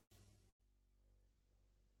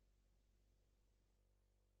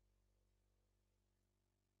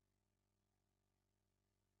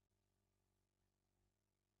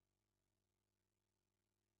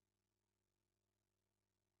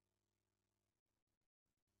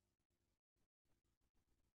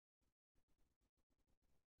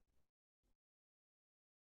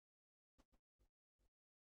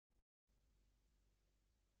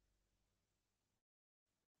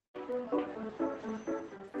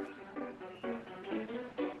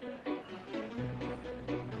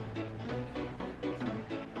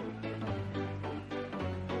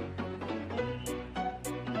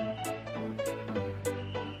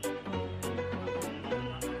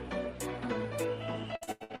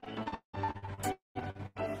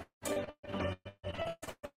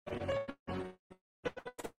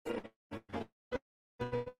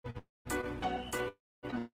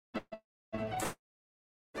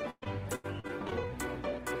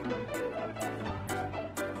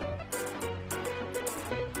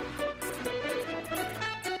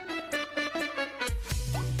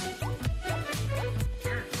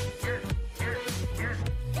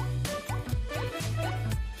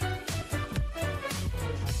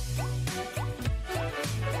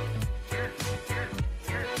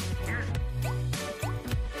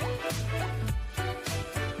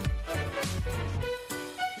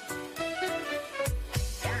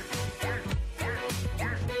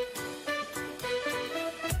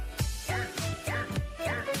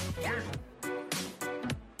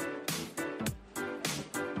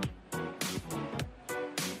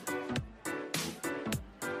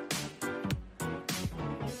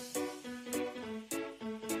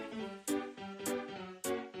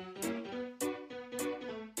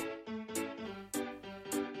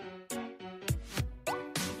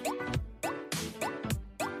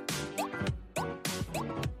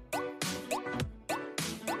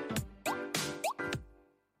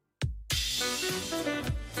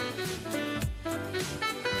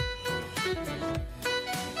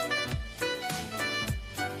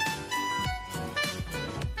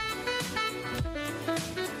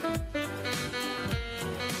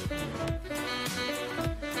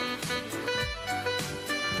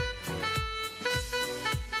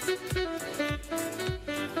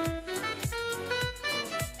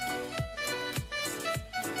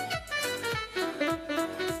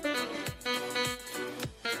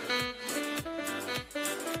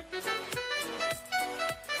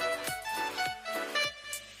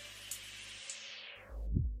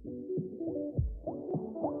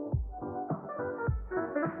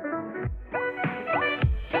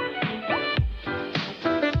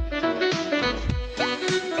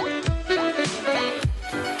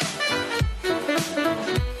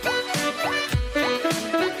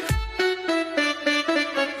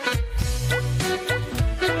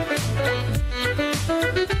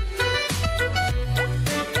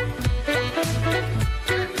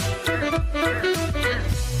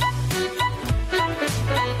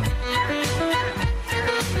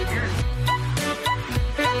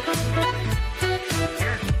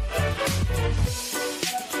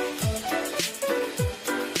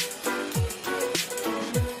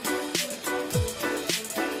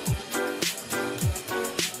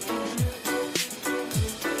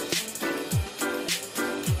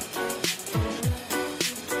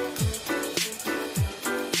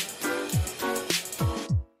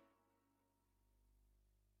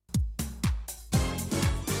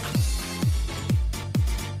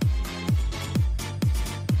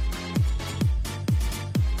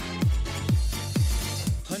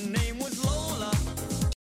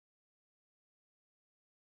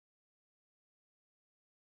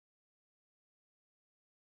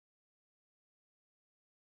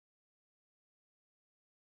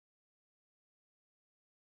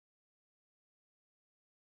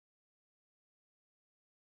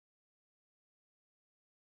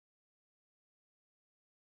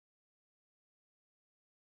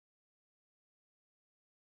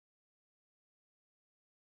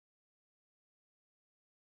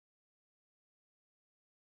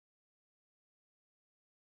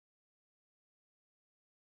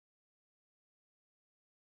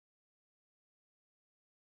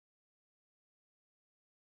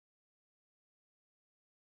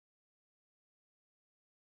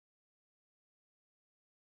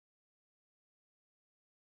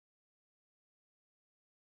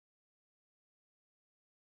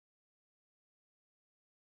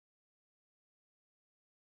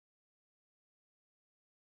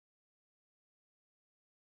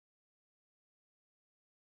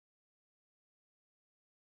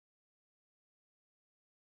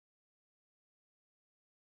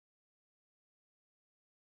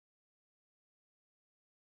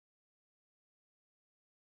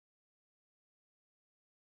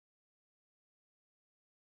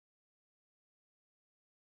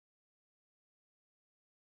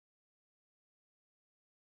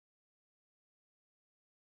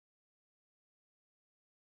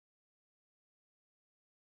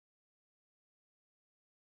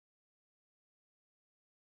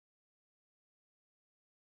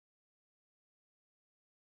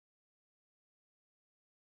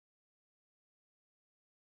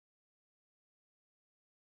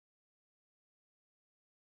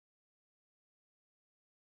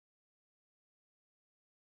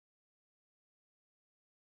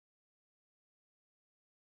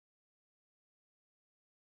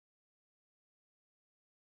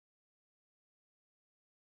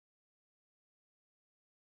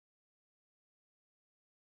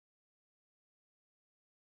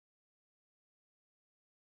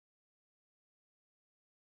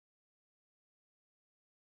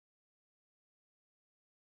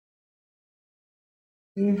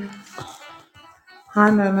Hi,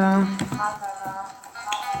 Lola.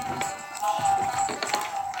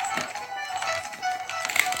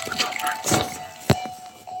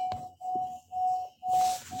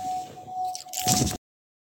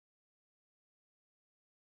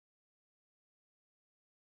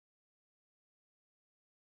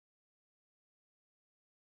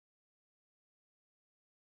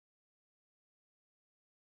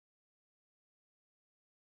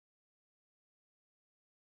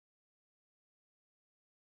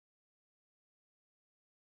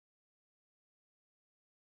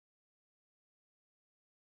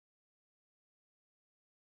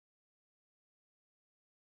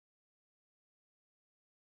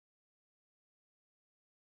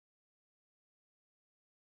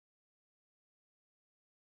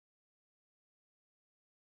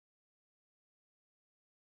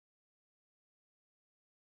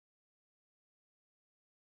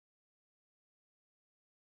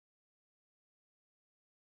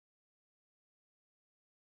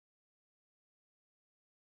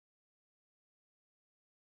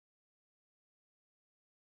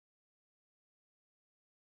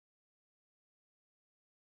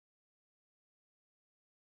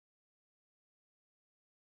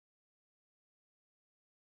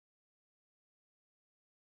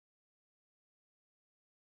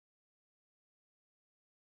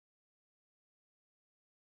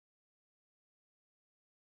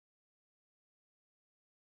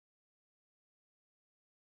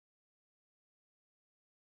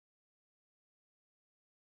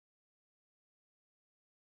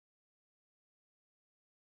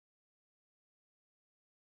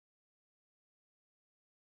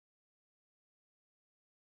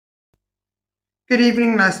 Good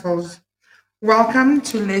evening, Laswells. Welcome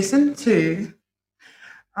to lesson 2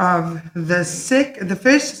 of the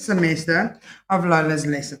first semester of Lola's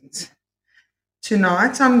lessons.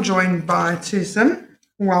 Tonight, I'm joined by Tusum.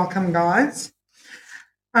 Welcome, guys.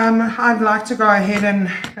 I'd like to go ahead and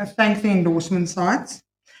thank the endorsement sites.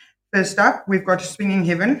 First up, we've got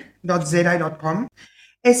swingingheaven.za.com,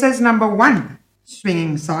 SA's #1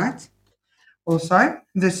 swinging site. Also,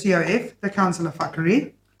 the COF, the Council of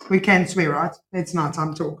Fuckery. We can swear, right? It's not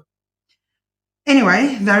time talk.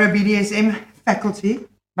 Anyway, they're a BDSM faculty,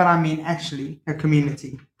 but I mean actually a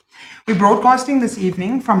community. We're broadcasting this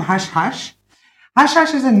evening from Hush Hush. Hush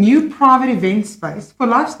Hush is a new private event space for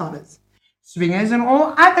lifestylers. Swingers and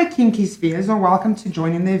all other kinky spheres are welcome to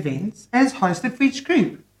join in the events as hosted for each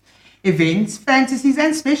group. Events, fantasies,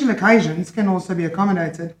 and special occasions can also be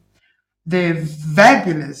accommodated. The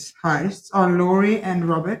fabulous hosts are Laurie and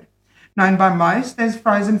Robert, known by most as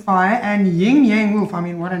Frozen Fire and Ying Yang Wolf. I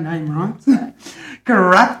mean, what a name, right?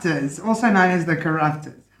 Corruptors, also known as the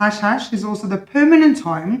Corruptors. Hush Hush is also the permanent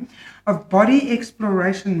home of body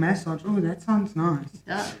exploration massage. Oh, that sounds nice. It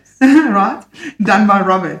does. Right? Done by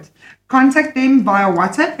Robert. Contact them via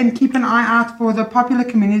WhatsApp and keep an eye out for the popular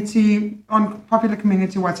community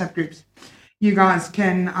WhatsApp groups. You guys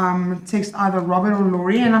can text either Robert or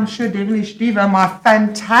Laurie, and I'm sure Devilish Diva, my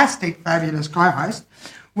fantastic, fabulous co-host,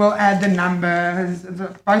 will add the numbers,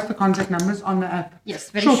 both the contact numbers on the app. Yes,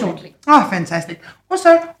 very shortly. Oh, fantastic.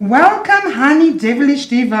 Also, welcome, honey Devilish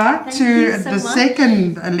Diva, to the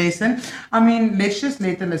second lesson. I mean, let's just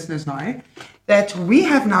let the listeners know that we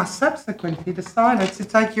have now subsequently decided to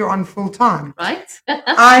take you on full time. Right?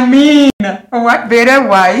 I mean, what better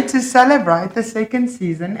way to celebrate the second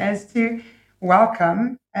season as to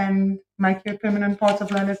welcome and make you a permanent part of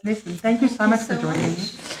Lola's lesson. Thank you so much for joining me.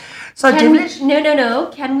 So, No.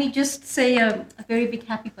 Can we just say a very big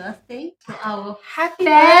happy birthday to our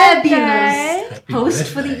fabulous host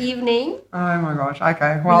for the evening? Oh my gosh.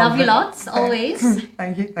 Okay. Well, we love you lots, always.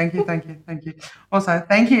 Thank you. Also,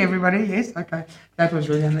 thank you, everybody. Yes. Okay. That was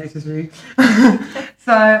really unnecessary.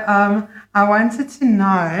 So, I wanted to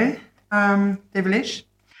know, Devilish,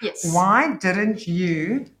 yes, why didn't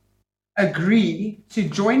you agree to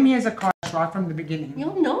join me as a coach right from the beginning?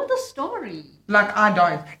 You'll know the story. Like, I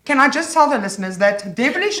don't. Can I just tell the listeners that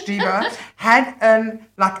Devilish Diva had a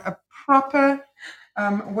proper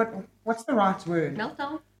what's the right word?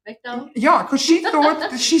 Breakdown. Yeah, because she thought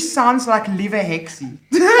that she sounds like liver hexy.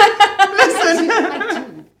 Listen,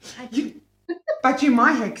 I do. But you're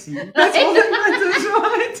my hexy. That's all that matters,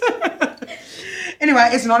 right? Anyway,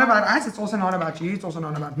 it's not about us. It's also not about you. It's also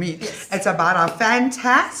not about me. Yes. It's about our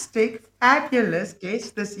fantastic, fabulous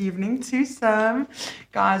guest this evening, Tusum.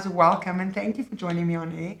 Guys, welcome and thank you for joining me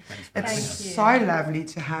on air. It's so lovely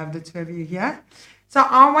to have the two of you here. So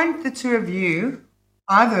I want the two of you,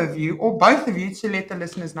 either of you or both of you, to let the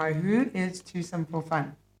listeners know who is Tusum for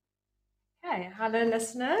fun. Okay, hello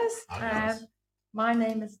listeners. My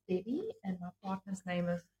name is Debbie, and my partner's name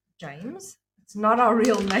is James. It's not our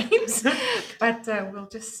real names, but we'll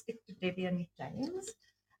just stick to Debbie and James.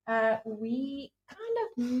 We kind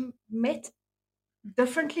of met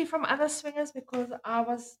differently from other swingers because I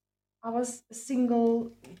was a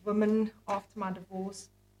single woman after my divorce,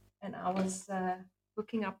 and I was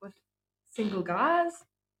hooking up with single guys,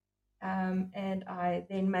 and I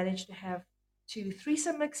then managed to have two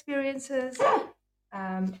threesome experiences.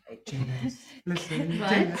 Um, Listen,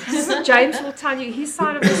 Right. James will tell you his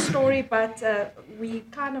side of the story, but we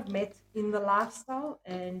kind of met in the lifestyle,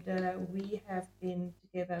 and we have been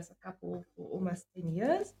together as a couple for almost 10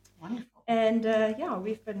 years. Wonderful. And yeah,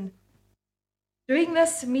 we've been doing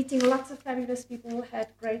this, meeting lots of fabulous people, had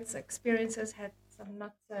great experiences, had some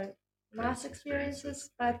not so nice experiences,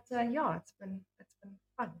 but yeah, it's been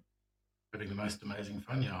fun. Having the most amazing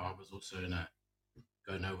fun. Yeah, I was also in a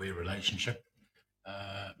go nowhere relationship.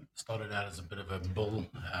 Started out as a bit of a bull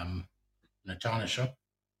in a china shop,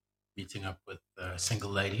 meeting up with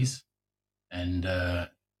single ladies, and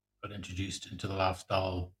got introduced into the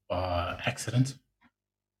lifestyle by accident,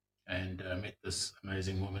 and met this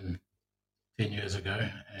amazing woman 10 years ago,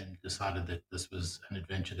 and decided that this was an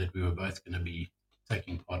adventure that we were both going to be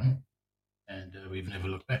taking part in, and we've never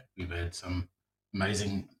looked back. We've had some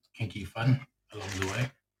amazing kinky fun along the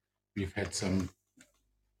way. We've had some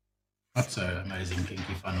not so amazing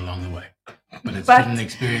kinky fun along the way, but it's been an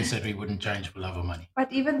experience that we wouldn't change for love or money.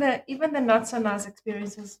 But even the not so nice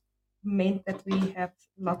experiences meant that we have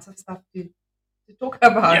lots of stuff to talk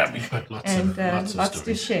about. Yeah, we've got lots and of lots of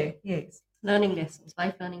to stories. share. Yes. Learning lessons,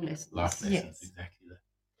 life learning lessons. Life lessons, Yes. exactly that.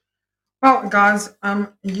 Well, guys,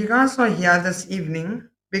 you guys are here this evening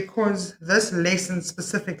because this lesson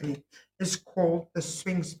specifically is called the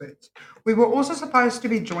Swingsperts. We were also supposed to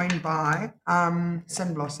be joined by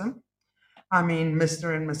Cinblossom. I mean,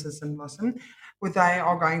 Mr. and Mrs. Cinblossom. They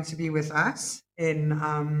are going to be with us in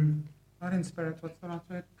not in spirit. What's the right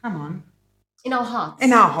word? Come on. In our hearts.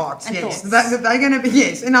 In our hearts, And yes. thoughts. They're going to be,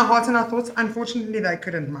 yes, in our hearts and our thoughts. Unfortunately, they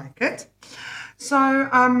couldn't make it. So,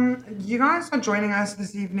 you guys are joining us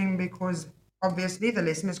this evening because obviously the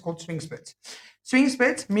lesson is called Swingsperts.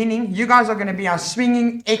 Swingsperts, meaning you guys are going to be our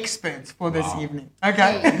swinging experts for this evening.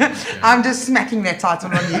 Okay? I'm just smacking that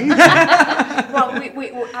title on you. Well,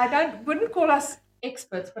 wouldn't call us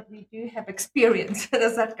experts, but we do have experience.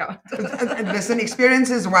 Does that count? Listen, experience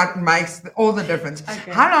is what makes all the difference.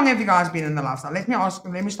 Okay. How long have you guys been in the lifestyle? Let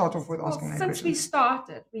me start off with Well, asking that since we question.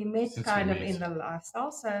 started, we met Since kind we of met. in the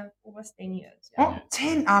lifestyle, so almost 10 years. Yeah. Oh,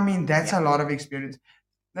 10. I mean, that's a lot of experience.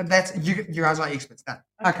 That's you guys are experts then.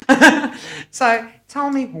 Okay. Okay. So tell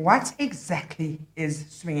me, what exactly is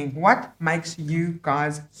swinging? What makes you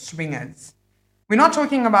guys swingers? We're not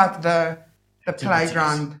talking about the Activities.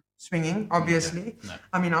 playground swinging, obviously. No.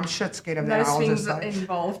 I mean, I'm shit scared of No that. I'll just swings say.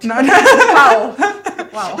 involved. No, no.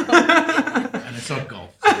 Wow. And it's not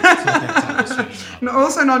golf. So it's not that type of swinging. No,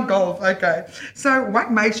 also not golf. Okay. So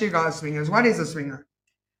what makes you guys swingers? What is a swinger?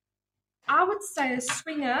 I would say a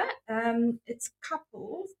swinger, it's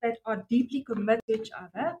couples that are deeply committed to each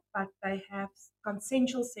other, but they have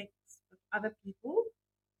consensual sex with other people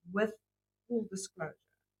with full disclosure.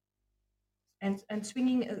 And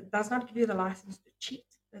swinging does not give you the license to cheat.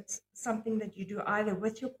 It's something that you do either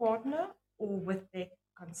with your partner or with their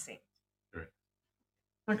consent. Correct.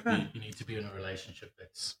 Okay. You need to be in a relationship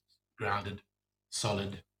that's grounded,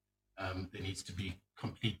 solid. There needs to be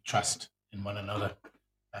complete trust in one another,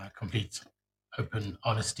 complete open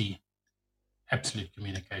honesty, absolute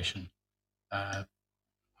communication. I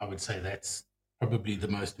would say that's probably the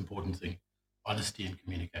most important thing: honesty and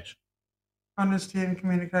communication. Honesty and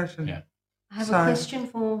communication. Yeah. I have So- a question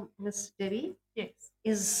for Miss Debbie. Yes.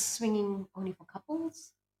 Is swinging only for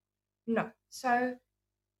couples? No. So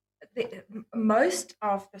most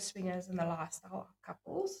of the swingers in the lifestyle are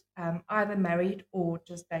couples, either married or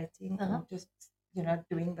just dating or just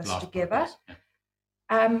doing this Last together. podcast,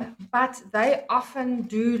 yeah. But they often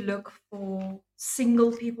do look for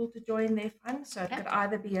single people to join their fun. So it Okay. could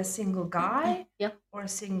either be a single guy Yeah. or a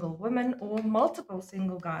single woman or multiple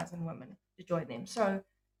single guys and women to join them. So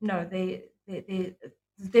no, they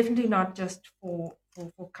it's definitely not just for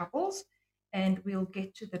couples. And we'll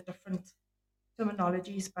get to the different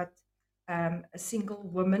terminologies, but a single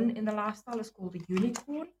woman in the lifestyle is called a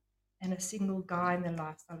unicorn, and a single guy in the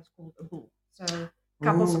lifestyle is called a bull. So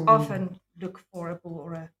couples Ooh. often look for a bull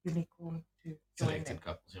or a unicorn to join them. Selected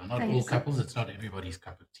couples. Not Thank all you. couples. It's not everybody's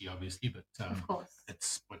cup of tea, obviously, but Of course.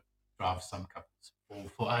 it's what drives some couples.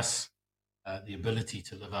 For us, the ability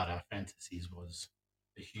to live out our fantasies was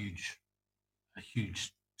a huge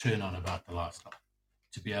turn on about the lifestyle.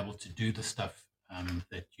 To be able to do the stuff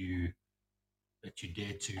that you that you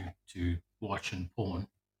dare to watch and porn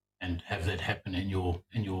and have that happen in your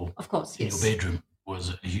Of course, in yes. your bedroom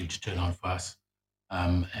was a huge turn on for us.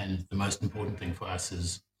 And the most important thing for us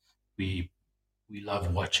is we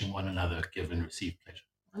love watching one another give and receive pleasure.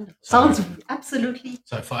 Wonderful. So- Sounds absolutely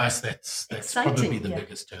So for us, that's Exciting, probably the yeah.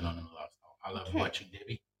 biggest turn on in the lifestyle. I love Okay. watching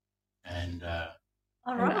Debbie, and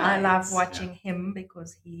all And right. I love watching him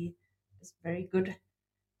because he is very good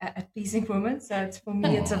at pleasing women. So it's for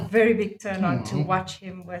me, it's a very big turn on to Aw. watch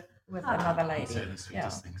him with another I lady. say the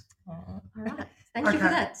sweetest things. Aw. All right. Thank you for Okay.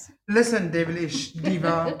 that. Listen, devilish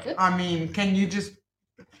diva. I mean, can you just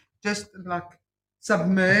like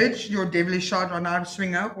submerge your devilish side on our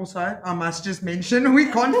swinger? Also, I must just mention we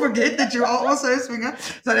can't forget that you are also a swinger.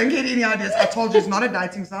 So don't get any ideas. I told you it's not a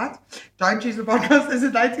dating site. Don't choose the podcast as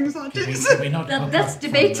a dating site. Can Yes. we not hook That's up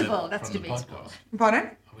from debatable. the- That's from the debatable. podcast? Pardon?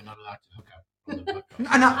 Are we not allowed to hook up from the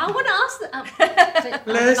podcast? I want to ask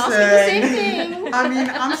the Listen. same thing. I mean,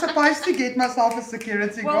 I'm supposed to get myself a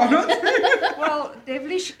security Well- guard. Well,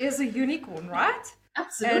 Devilish is a unicorn, right?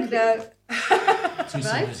 Absolutely. And Two Right?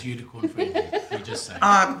 Silver's unicorn friendly. We just say.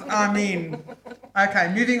 I mean,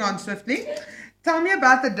 okay, moving on swiftly. Tell me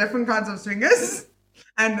about the different kinds of swingers.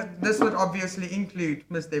 And this would obviously include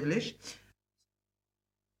Miss Devilish.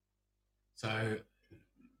 So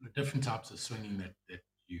the different types of swinging that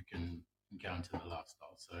you can encounter in the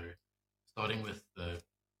lifestyle. So starting with the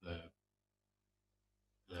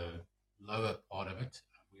lower part of it,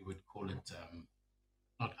 we would call it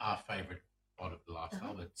not our favorite part of the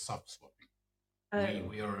lifestyle, but soft swapping.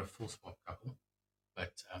 We are a full swap couple,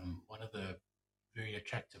 but one of the very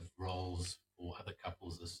attractive roles for other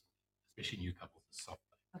couples, especially new couples, is soft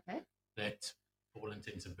play. Okay. That, for all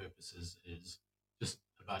intents and purposes, is just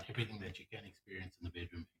about everything that you can experience in the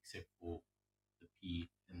bedroom, except for the P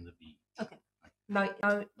and the B. Okay. no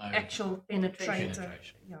No actual penetration.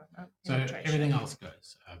 penetration. Yeah, no So penetration. everything else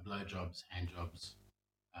goes. Blowjobs, hand jobs.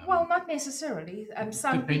 Well, not necessarily.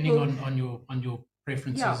 Some depending people, on your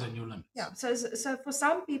preferences Yeah. and your limits. yeah. So for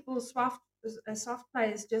some people, soft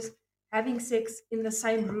play is just having sex in the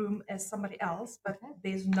same room as somebody else, but Okay.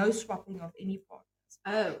 there's no swapping of any partners.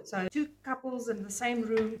 Oh. So two couples in the same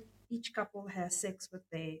room, each couple has sex with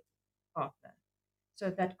their partner. So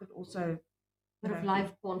that could also Bit of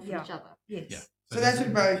live porn for yeah. each other. yes. Yeah. So that's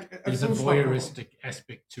about There's a full swap couple. voyeuristic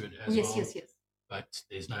aspect to it as Yes, well. yes, yes. But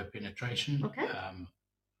there's no penetration. Okay.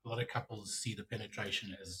 A lot of couples see the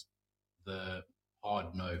penetration as the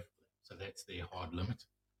hard no. So that's their hard limit.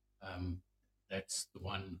 That's the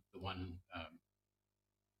one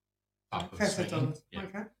type of Facet swinging. of it. Yeah.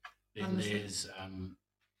 Okay. Then Understood. there's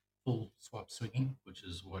full swap swinging, which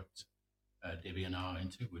is what Debbie and I are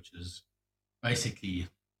into, which is basically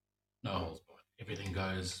no holes barred. Everything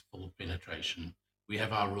goes full penetration. We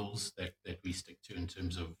have our rules that we stick to in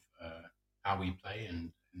terms of how we play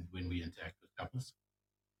and when we interact with couples.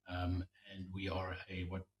 And we are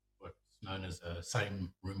what's known as a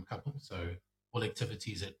same room couple. So all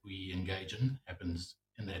activities that we engage in happens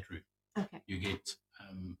in that room. Okay. You get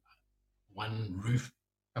one roof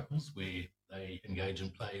couples where they engage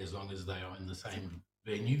and play as long as they are in the same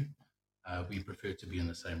venue. We prefer to be in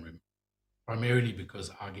the same room, primarily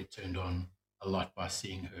because I get turned on a lot by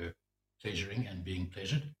seeing her pleasuring and being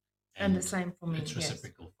pleasured. And the same for me. It's yes.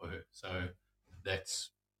 reciprocal for her. So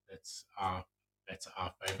that's our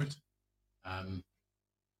favorite. And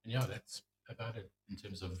yeah, that's about it in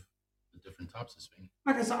terms of the different types of swing.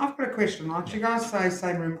 Okay, so I've got a question, right? You guys say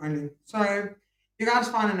same room only. So you guys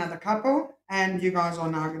find another couple and you guys are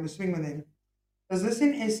now going to swing with them. Does this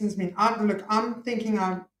in essence mean, I'm thinking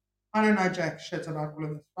I don't know jack shit about all of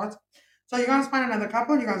this, right? So you guys find another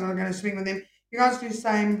couple, you guys are going to swing with them. You guys do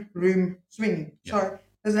same room swinging. Yeah. So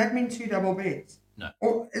does that mean 2 double beds? No.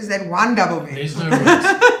 Or is that 1 double bed? There's no rules.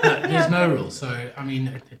 No, there's no rules. So, I mean,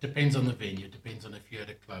 it depends on the venue. It depends on if you're at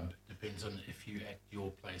a club. It depends on if you're at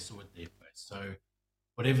your place or at their place. So,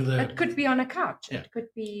 whatever the... It could be on a couch. Yeah. It could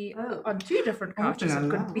be Oh. on 2 different couches. It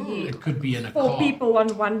could be It could be in a 4 car. people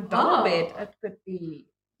on 1 double Oh. bed. It could be,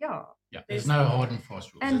 yeah. Yeah, there's no hard and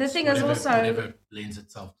fast rules. And the It's thing is whatever- also- whatever lends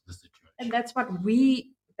itself to the situation. And that's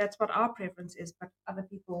what our preference is. But other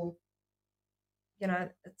people,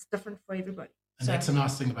 it's different for everybody. And that's the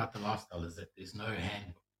nice thing about the lifestyle is that there's no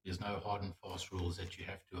handbook. There's no hard and fast rules that you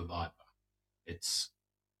have to abide by. It's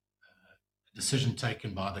a decision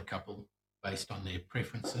taken by the couple based on their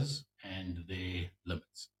preferences and their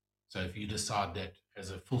limits. So if you decide that as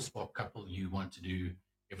a full swap couple, you want to do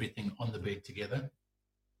everything on the bed together,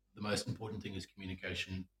 the most important thing is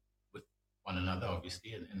communication with one another,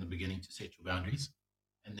 obviously, in the beginning to set your boundaries.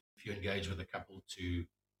 And then if you engage with a couple to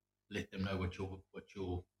let them know what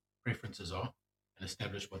your preferences are and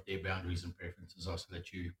establish what their boundaries and preferences are so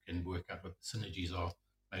that you can work out what the synergies are,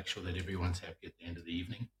 make sure that everyone's happy at the end of the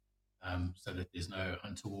evening, so that there's no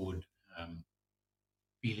untoward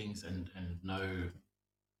feelings and no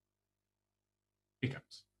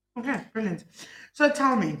hiccups. Okay, brilliant. So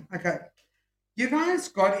tell me, okay, you guys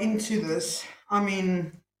got into this,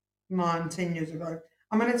 9, 10 years ago.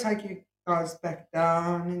 I'm going to take you guys back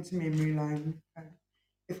down into memory lane. Okay.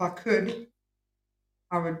 If I could,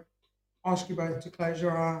 I would ask you both to close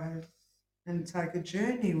your eyes and take a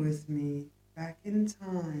journey with me back in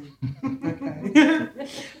time. Okay.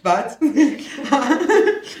 But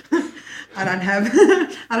I don't have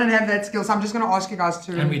that skill, so I'm just going to ask you guys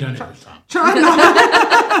to. And we don't have the time.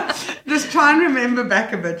 Just try and remember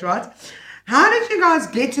back a bit, right? How did you guys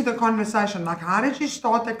get to the conversation? Like, how did you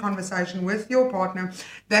start that conversation with your partner?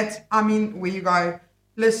 Where you go,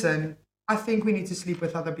 listen, I think we need to sleep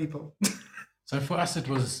with other people. So for us, it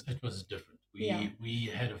was different.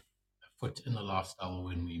 We had a foot in the lifestyle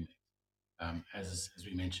when we met. As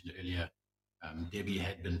we mentioned earlier, Debbie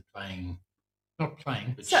had been not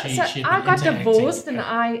playing, but So she had been I got interacting. divorced and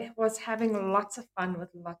I was having lots of fun with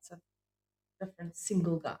lots of different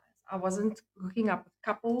single guys. I wasn't hooking up with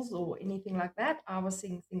couples or anything like that. I was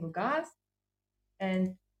seeing single guys,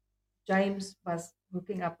 and James was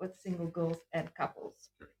hooking up with single girls and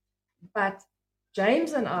couples. But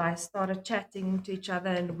James and I started chatting to each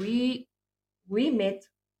other, and we met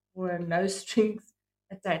for a no strings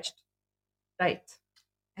attached date.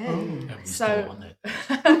 And we're So- still on that.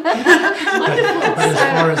 But as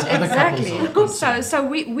far as other couples are concerned, So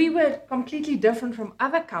we were completely different from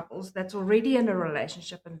other couples that's already in a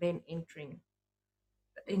relationship and then entering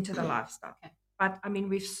into the lifestyle. Okay. But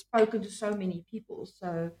we've spoken to so many people,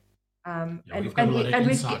 so we've got a lot of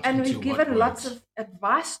insight into we've what given lots works. of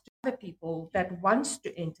advice to other people that wants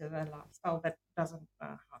to enter the lifestyle that doesn't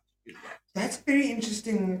know how to do that. That's a very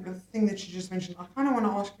interesting thing that you just mentioned. I kind of want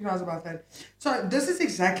to ask you guys about that. So this is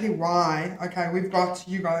exactly why, okay, we've got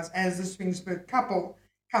you guys as the Swingspert couple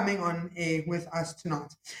coming on air with us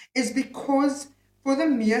tonight, is because for the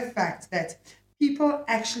mere fact that people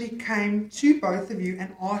actually came to both of you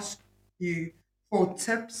and asked you for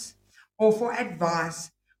tips or for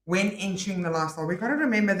advice when entering the lifestyle. We've got to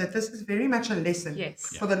remember that this is very much a lesson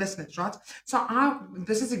Yes. for the listeners, right? So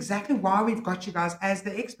this is exactly why we've got you guys as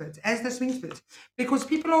the experts, as the Swingsperts, because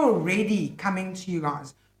people are already coming to you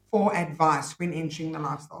guys for advice when entering the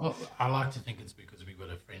lifestyle. Well, I like to think it's because we've got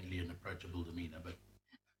a friendly and approachable demeanor, but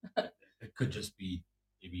it could just be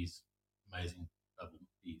Debbie's amazing double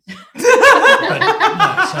B's. But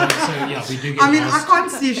no, we do get I asked.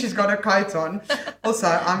 can't see if she's got a coat on. Also,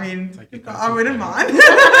 Take your coat I off, wouldn't Debbie. mind.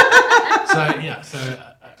 So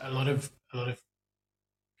a lot of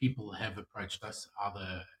people have approached us, either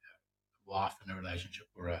a wife in a relationship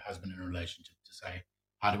or a husband in a relationship, to say,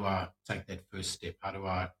 how do I take that first step? How do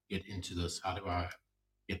I get into this? How do I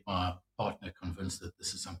get my partner convinced that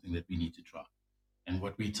this is something that we need to try? And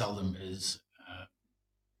what we tell them is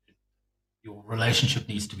your relationship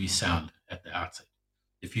needs to be sound at the outset.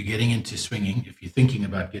 If you're getting into swinging, if you're thinking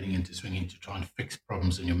about getting into swinging to try and fix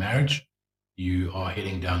problems in your marriage, you are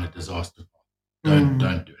heading down a disaster path.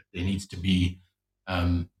 Don't do it. There needs to be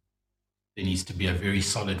a very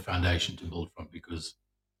solid foundation to build from, because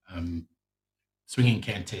swinging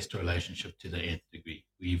can test a relationship to the nth degree.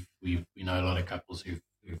 We know a lot of couples who've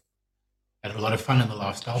had a lot of fun in the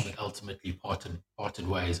lifestyle, but ultimately parted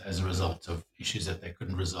ways as a result of issues that they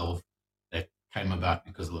couldn't resolve that came about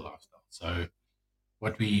because of the lifestyle. So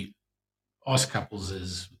what we ask couples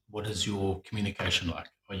is, what is your communication like?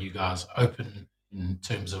 Are you guys open in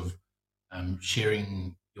terms of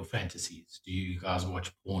sharing your fantasies? Do you guys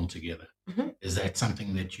watch porn together? Mm-hmm. Is that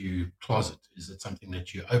something that you closet? Is it something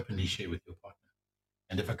that you openly share with your partner?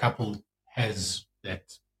 And if a couple has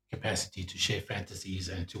that capacity to share fantasies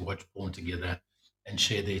and to watch porn together and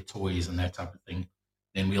share their toys and that type of thing,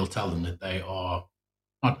 then we'll tell them that they are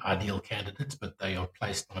not ideal candidates, but they are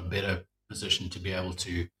placed on a better position to be able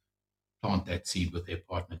to plant that seed with their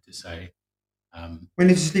partner to say, We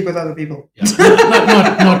need to sleep with other people. yeah,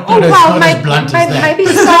 not as blunt as that. Maybe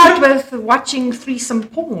start with watching threesome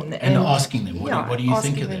porn And asking them, what do you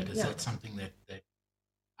think asking of that? them, Is yeah. that something that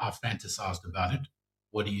I've fantasized about it?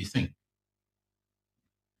 What do you think?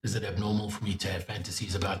 Is it abnormal for me to have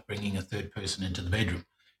fantasies about bringing a third person into the bedroom,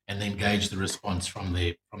 and then gauge the response from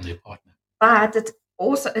their partner? But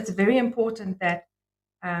it's very important that,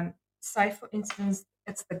 say for instance,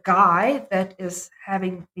 it's the guy that is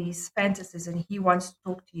having these fantasies and he wants to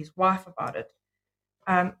talk to his wife about it.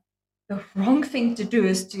 The wrong thing to do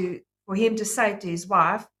is for him to say to his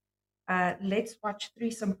wife, let's watch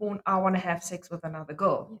threesome porn, I want to have sex with another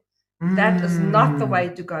girl. That is not the way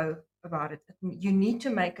to go about it. You need to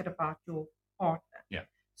make it about your partner. Yeah.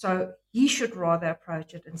 So he should rather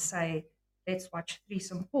approach it and say, let's watch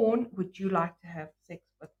threesome porn. Would you like to have sex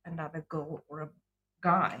with another girl or a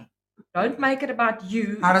guy? Don't make it about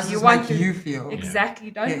you. How does this make you feel? Exactly.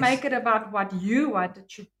 Don't Yes. make it about what you want. It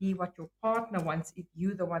should be what your partner wants if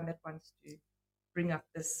you're the one that wants to bring up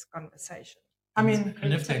this conversation. I mean,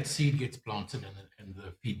 and if that seed gets planted and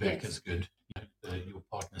the feedback Yes. is good, your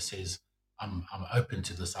partner says, I'm open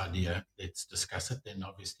to this idea, let's discuss it, then And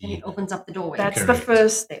obviously it opens up the doorway. That's the Correct.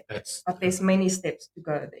 first step. that's But there's many steps to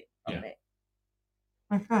go there. From Yeah. there.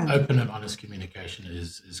 okay. open and honest communication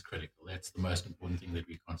is critical. That's the most important thing that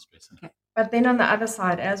we can't stress enough. But then on the other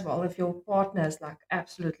side as well, if your partner is like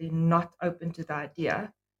absolutely not open to the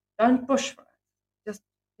idea, don't push for it. Just,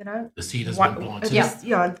 The seed has what- been planted.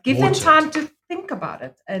 give them Water it. time to think about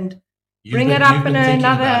it and You've bring been- it up you've in been thinking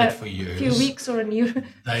about another it for years. few weeks or a new.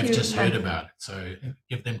 They've few just heard months. about it. So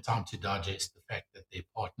give them time to digest the fact that their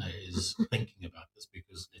partner is thinking about this,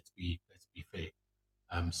 because let's be fair.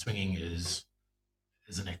 Swinging is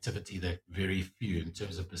an activity that very few, in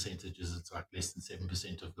terms of percentages, it's like less than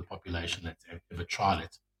 7% of the population that's ever tried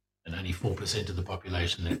it, and only 4% of the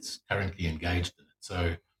population that's currently engaged in it.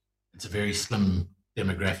 So it's a very slim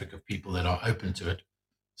demographic of people that are open to it.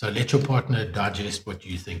 So let your partner digest what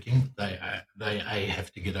you're thinking. They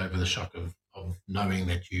have to get over the shock of knowing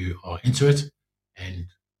that you are into it, and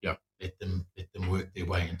let them work their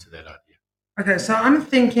way into that idea. Okay, so I'm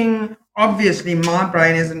thinking, obviously, my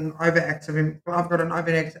brain is an overactive. I've got an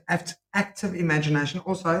overactive imagination.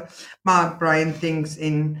 Also, my brain thinks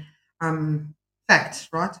in facts,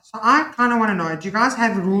 right? So I kind of want to know, do you guys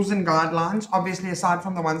have rules and guidelines, obviously, aside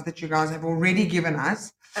from the ones that you guys have already given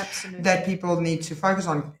us, Absolutely. that people need to focus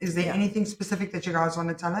on? Is there Yeah. anything specific that you guys want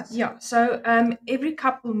to tell us? Yeah. So every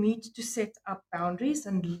couple needs to set up boundaries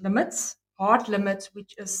and limits, hard limits,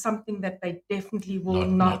 which is something that they definitely will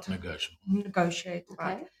not negotiable. negotiate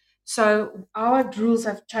about. Okay. So our rules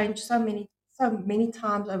have changed so many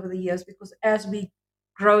times over the years, because as we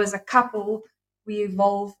grow as a couple, we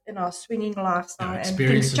evolve in our swinging lifestyle and things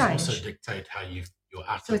Experiences change. also dictate how your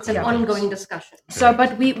outlook. So it's an on things. ongoing discussion. So,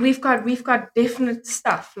 but we've got definite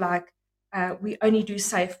stuff like we only do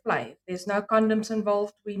safe play. There's no condoms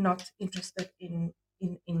involved. We're not interested in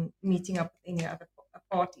meeting up with any other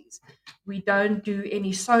parties. We don't do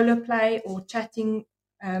any solo play or chatting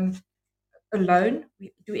alone.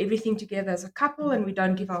 We do everything together as a couple, and we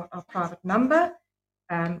don't give our private number.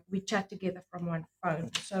 We chat together from one phone.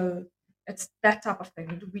 So it's that type of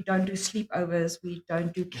thing. We don't do sleepovers. We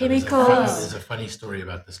don't do chemicals. There's a funny story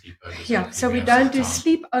about the sleepovers. Yeah, so we don't do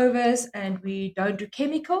sleepovers and we don't do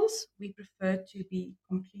chemicals. We prefer to be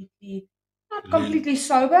not completely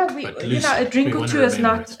sober. but A lucid. drink We or wanna two is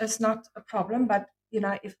remember not a problem. But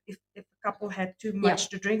if a couple had too much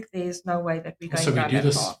to drink, there's no way that we're going So we down do that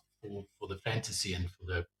this path. for the fantasy and for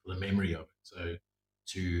the memory of it. So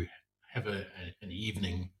to have an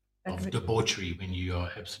evening of debauchery when you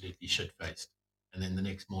are absolutely shit faced, and then the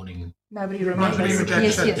next morning Nobody Nobody remembers.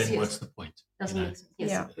 remembers. Yes, then yes. what's the point? Doesn't You know? make sense. Yes.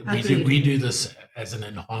 Yeah. Agreed. We do this as an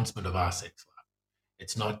enhancement of our sex life.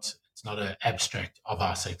 It's not an abstract of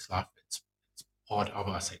our sex life. It's part of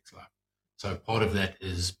our sex life. So part of that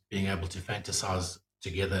is being able to fantasize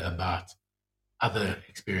together about other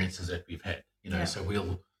experiences that we've had. Yeah. So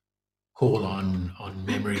we'll call on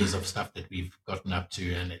memories of stuff that we've gotten up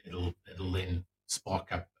to, and it'll then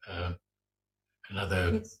spark up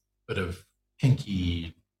another Yes. bit of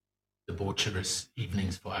kinky, debaucherous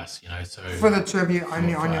evenings for us. So For the two of you,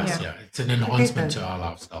 only for on your us, Yeah. it's an enhancement then. to our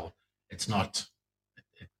lifestyle. It's not.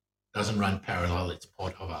 It doesn't run parallel. It's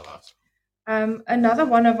part of our lifestyle. Another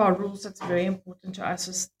one of our rules that's very important to us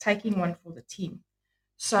is taking one for the team.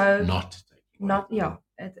 So Not taking one.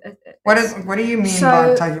 What do you mean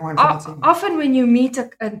So, by taking one for the team? often when you meet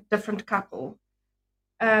a different couple,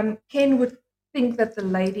 Ken would think that the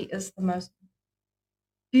lady is the most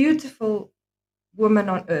beautiful woman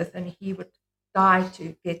on earth, and he would die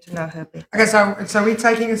to get to know her better. Okay, so we're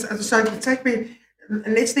taking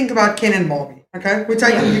let's think about Ken and Barbie. Okay, we're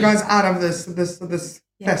taking you guys out of this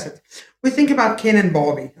facet. We think about Ken and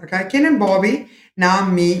Barbie. Okay, Ken and Barbie now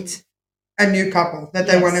meet a new couple that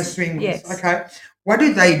they want to swing with. Yes. Okay, what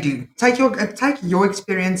do they do? Take your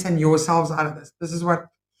experience and yourselves out of this. This is what.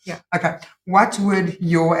 Yeah. Okay, what would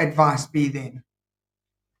your advice be then?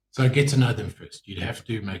 So get to know them first. You'd have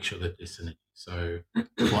to make sure that there's synergy. So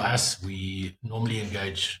for us, we normally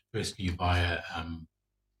engage firstly via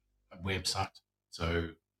a website. So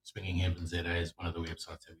Swinging Heaven ZA is one of the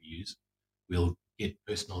websites that we use. We'll get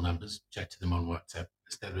personal numbers, chat to them on WhatsApp,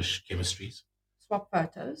 establish chemistries, Swap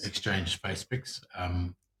photos. exchange Facebooks.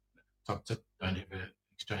 top tip: don't ever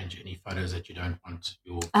exchange any photos that you don't want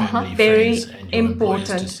your family, Very friends, and your employers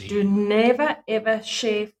to important. see. Do never ever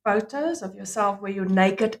share photos of yourself where you're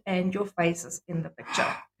naked and your face is in the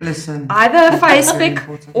picture. Listen. Either a face very pic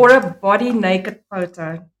important. or a body naked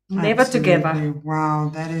photo. Never together. Absolutely. Wow,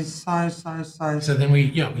 that is so. So then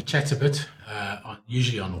we chat a bit,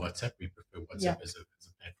 usually on WhatsApp. We prefer WhatsApp as a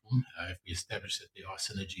platform. If we establish that there are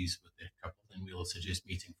synergies with that couple, then we'll suggest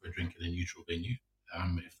meeting for a drink at a neutral venue.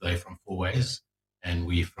 If they're from Four Ways and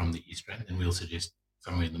we're from the East Rand, then we'll suggest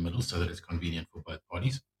somewhere in the middle so that it's convenient for both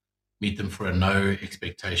parties. Meet them for a no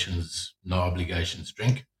expectations, no obligations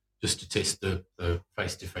drink, just to test the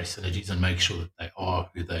face-to-face synergies and make sure that they are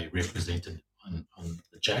who they represented on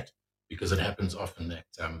the chat, because it happens often that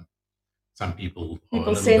some people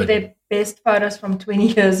send their best photos from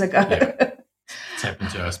 20 years ago. Yeah. It's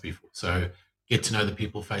happened to us before. So get to know the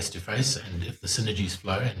people face to face, and if the synergies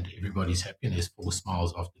flow and everybody's happy and there's 4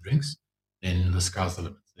 smiles after drinks, then the sky's the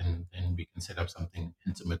limit. Then we can set up something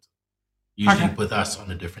intimate, usually with us on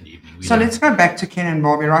a different evening. So let's go back to Ken and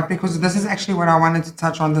Barbie, right? Because this is actually what I wanted to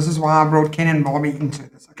touch on. This is why I brought Ken and Barbie into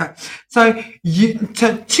this. Okay. So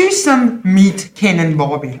to some meet Ken and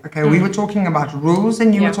Barbie. Okay. We were talking about rules,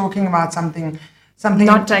 and you were talking about something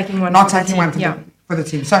not taking one for the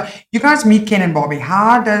team. So you guys meet Ken and Barbie.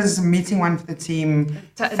 How does meeting one for the team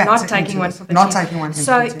not taking one for the not team? Taking one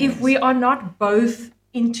so for the team if we are not both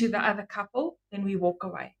into the other couple, then we walk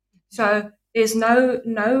away. So there's no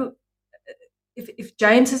if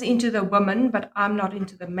James is into the woman but I'm not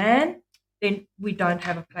into the man, then we don't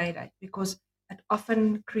have a play date, because it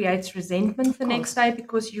often creates resentment the next day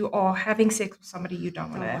because you are having sex with somebody you don't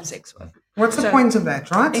want to have sex with. What's the point of that,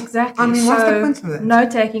 right? Exactly. I mean, what's the point of that? No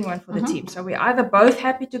taking one for the team. So we're either both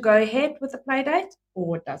happy to go ahead with the play date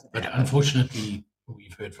or it doesn't But happen. unfortunately,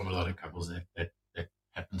 we've heard from a lot of couples that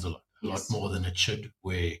happens a lot more than it should,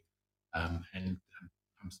 where, and I'm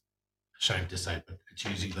ashamed to say it, but it's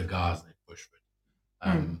usually the guys that push for it.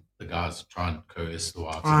 The guys try and coerce the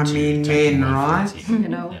wives into taking men, one for right? the team. You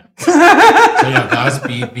know. Yeah. So yeah, guys,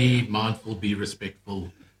 be mindful, be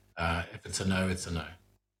respectful. If it's a no, it's a no.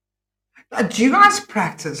 Do you guys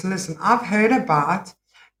practice? Listen, I've heard about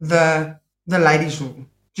the ladies' rule.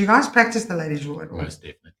 Do you guys practice the ladies' rule at all? Most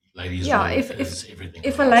definitely. Ladies' Yeah, rule if is everything.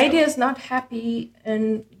 if a lady is not happy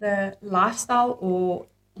in the lifestyle or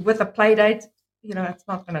with a play date, it's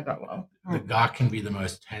not going to go well. The guy can be the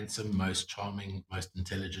most handsome, most charming, most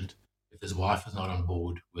intelligent. If his wife is not on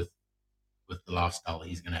board with the lifestyle,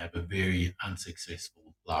 he's going to have a very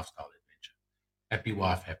unsuccessful lifestyle adventure. Happy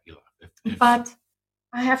wife, happy life. But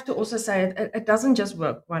I have to also say it doesn't just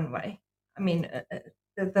work one way. I mean,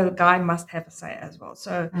 the guy must have a say as well.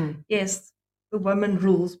 So yes, the woman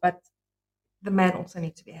rules, but the man also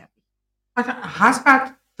needs to be happy. Okay, how's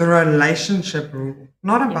about the relationship rule?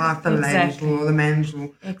 Not about the ladies' rule or the man's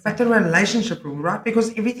rule, but the relationship rule, right?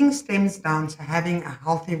 Because everything stems down to having a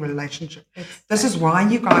healthy relationship. This is why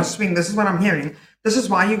you guys swing. This is what I'm hearing. This is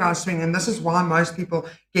why you guys swing, and this is why most people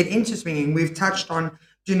get into swinging. We've touched on,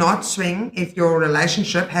 do not swing if your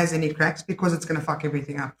relationship has any cracks, because it's going to fuck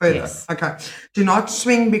everything up further. Yes. Okay. Do not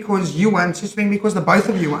swing because you want to, swing because the both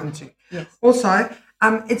of you want to. Yes. Also,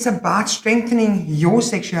 it's about strengthening your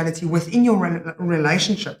sexuality within your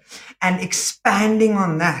relationship and expanding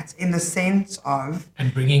on that in the sense of...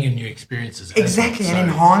 And bringing in new experiences. Exactly, and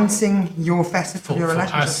enhancing your facets of your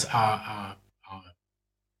relationship. For us, our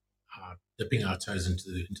dipping our toes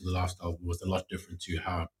into the lifestyle was a lot different to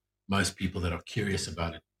how most people that are curious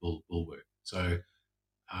about it will work. So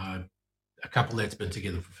a couple that's been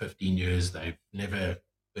together for 15 years, they've never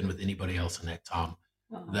been with anybody else in that time.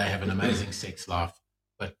 They have an amazing sex life,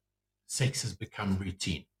 but sex has become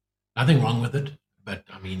routine. Nothing wrong with it, but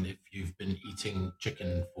I mean, if you've been eating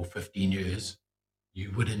chicken for 15 years,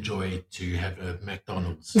 you would enjoy to have a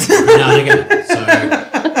McDonald's every now and again. So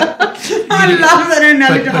I love that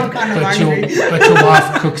analogy. I'm kind of hungry. But your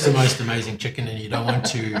wife cooks the most amazing chicken, and you don't want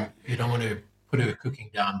to put her cooking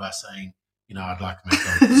down by saying, I'd like a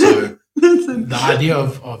McDonald's. So the idea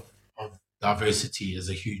of diversity is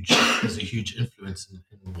a huge influence in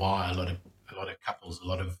why a lot of couples, a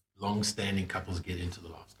lot of long-standing couples get into the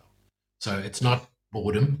lifestyle. So it's not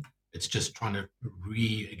boredom; it's just trying to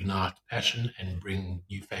reignite passion and bring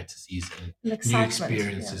new fantasies and new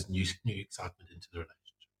experiences, new excitement into the relationship.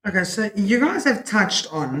 Okay, so you guys have touched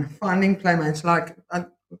on finding playmates, like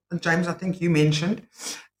James, I think you mentioned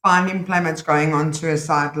finding playmates going onto a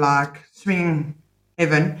site like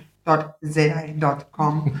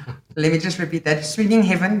swingingheaven.za.com. Let me just repeat that: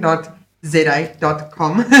 swingingheaven.za.com.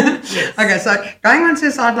 za.com. Okay, so going onto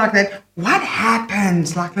a site like that, what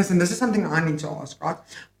happens? Like, listen, this is something I need to ask, right?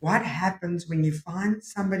 What happens when you find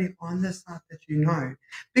somebody on the site that you know?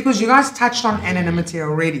 Because you guys touched on anonymity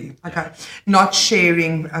already, okay? Not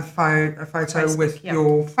sharing a photo Facebook, with yeah.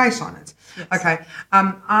 your face on it. Yes. Okay,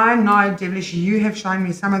 I know, Devilish, you have shown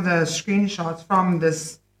me some of the screenshots from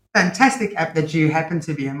this fantastic app that you happen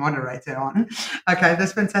to be a moderator on. Okay,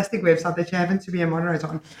 this fantastic website that you happen to be a moderator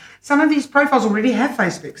on. Some of these profiles already have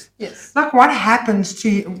Facebooks. Yes. Like, what happens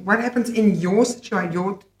in your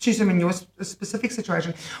situation, choose them in your specific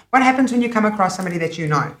situation? What happens when you come across somebody that you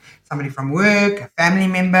know? Somebody from work, a family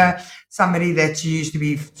member, somebody that you used to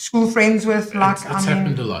be school friends with? Like, It's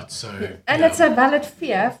happened a lot. So, And it's a valid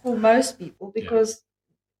fear for most people because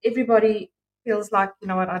everybody feels like, you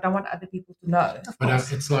know what, I don't want other people to know.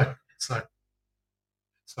 But it's like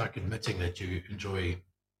admitting that you enjoy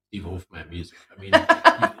Steve Hoffman music. I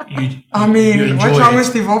mean, you enjoy what's wrong it, with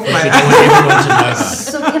Steve but you Hoffman? don't want everyone to know about it.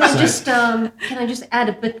 So can I just add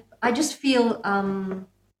a bit? I just feel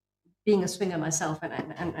being a swinger myself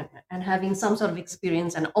and having some sort of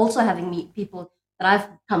experience and also having meet people that I've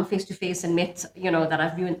come face to face and met, that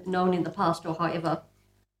I've known in the past or however.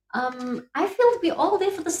 I feel we're all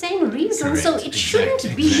there for the same reason, so Correct. it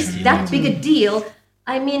shouldn't be Exactly. that big a deal.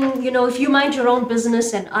 I mean, if you mind your own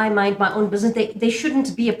business and I mind my own business, they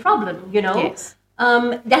shouldn't be a problem, Yes.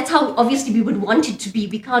 That's how obviously we would want it to be.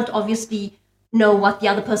 We can't obviously know what the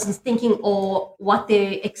other person's thinking or what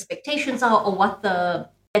their expectations are or what they're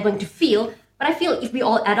going to feel. But I feel if we're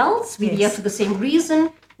all adults, we're here for the same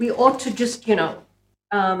reason. We ought to just,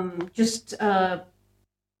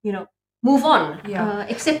 move on,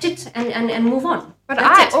 accept it and move on. But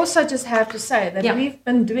That's I also just have to say that we've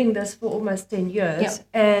been doing this for almost 10 years.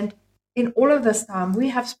 And in all of this time, we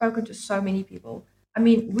have spoken to so many people. I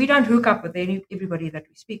mean, we don't hook up with everybody that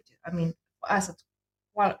we speak to. I mean, for us, it's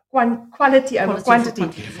quality over quantity.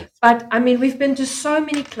 But I mean, we've been to so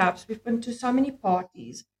many clubs. We've been to so many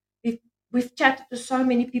parties. We've chatted to so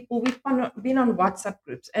many people. We've been on WhatsApp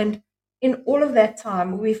groups. And in all of that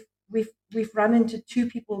time, we've run into two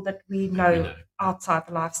people that we know outside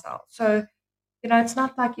the lifestyle. So, it's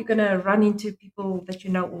not like you're going to run into people that you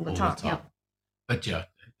know all the time. Yeah. But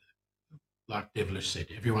like Devilish said,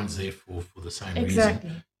 everyone's there for the same Exactly.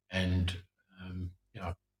 reason. And,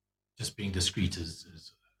 just being discreet is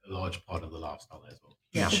a large part of the lifestyle as well.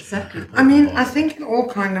 Yeah, exactly. I mean, I think it all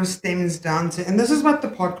kind of stems down to, and this is what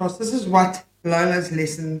this is what Lola's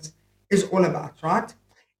Lessons is all about, right?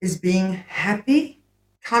 Is being happy,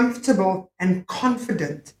 comfortable, and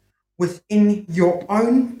confident within your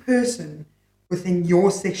own person, within your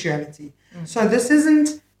sexuality. So this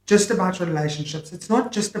isn't just about relationships. It's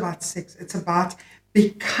not just about sex. It's about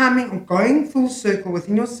becoming or going full circle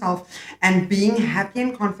within yourself and being happy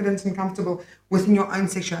and confident and comfortable within your own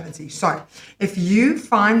sexuality. So if you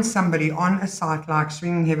find somebody on a site like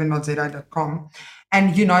swingheaven.za.com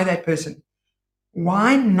and you know that person,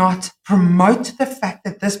 why not promote the fact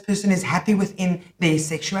that this person is happy within their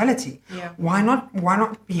sexuality? Yeah. Why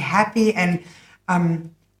not be happy and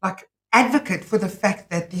like advocate for the fact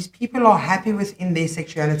that these people are happy within their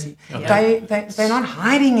sexuality? They're not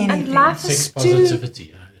hiding anything. And life sex is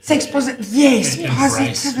positivity. Sex positivity. Yes,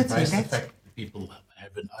 Embrace positivity. the That's fact that people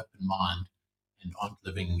have an open mind and aren't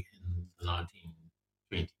living in the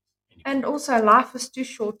 1920s. anymore. And also, life is too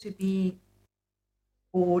short to be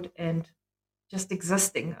bored and just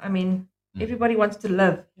existing. I mean, everybody wants to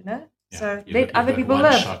live, So let other people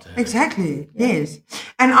live. exactly, yes.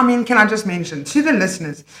 And I mean, can I just mention to the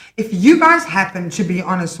listeners, if you guys happen to be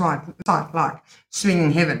on a site like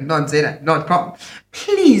swingheaven.za.com,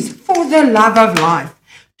 please, for the love of life,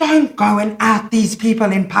 don't go and out these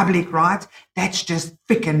people in public, right? That's just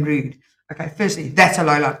freaking rude. Okay, firstly, that's a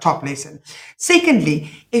Lola top lesson.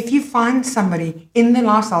 Secondly, if you find somebody in the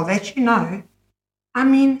lifestyle that you know, I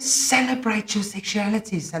mean, celebrate your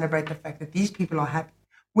sexuality. Celebrate the fact that these people are happy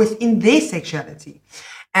within their sexuality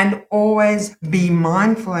and always be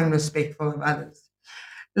mindful and respectful of others.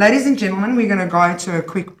 Ladies and gentlemen, we're going to go to a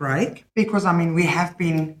quick break because, I mean, we have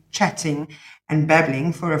been chatting and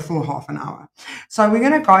babbling for a full half an hour. So we're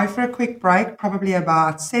going to go for a quick break, probably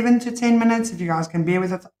about 7 to 10 minutes, if you guys can bear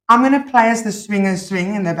with us. I'm going to play as the swingers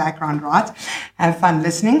swing in the background, right? Have fun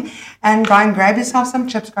listening and go and grab yourself some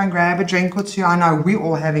chips, go and grab a drink or two. I know we're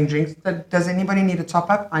all having drinks. Does anybody need a top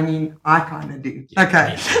up? I mean, I kind of do.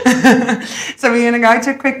 Okay. So we're going to go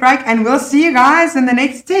to a quick break and we'll see you guys in the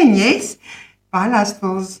next 10, yes? Bye,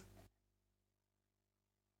 lustfuls.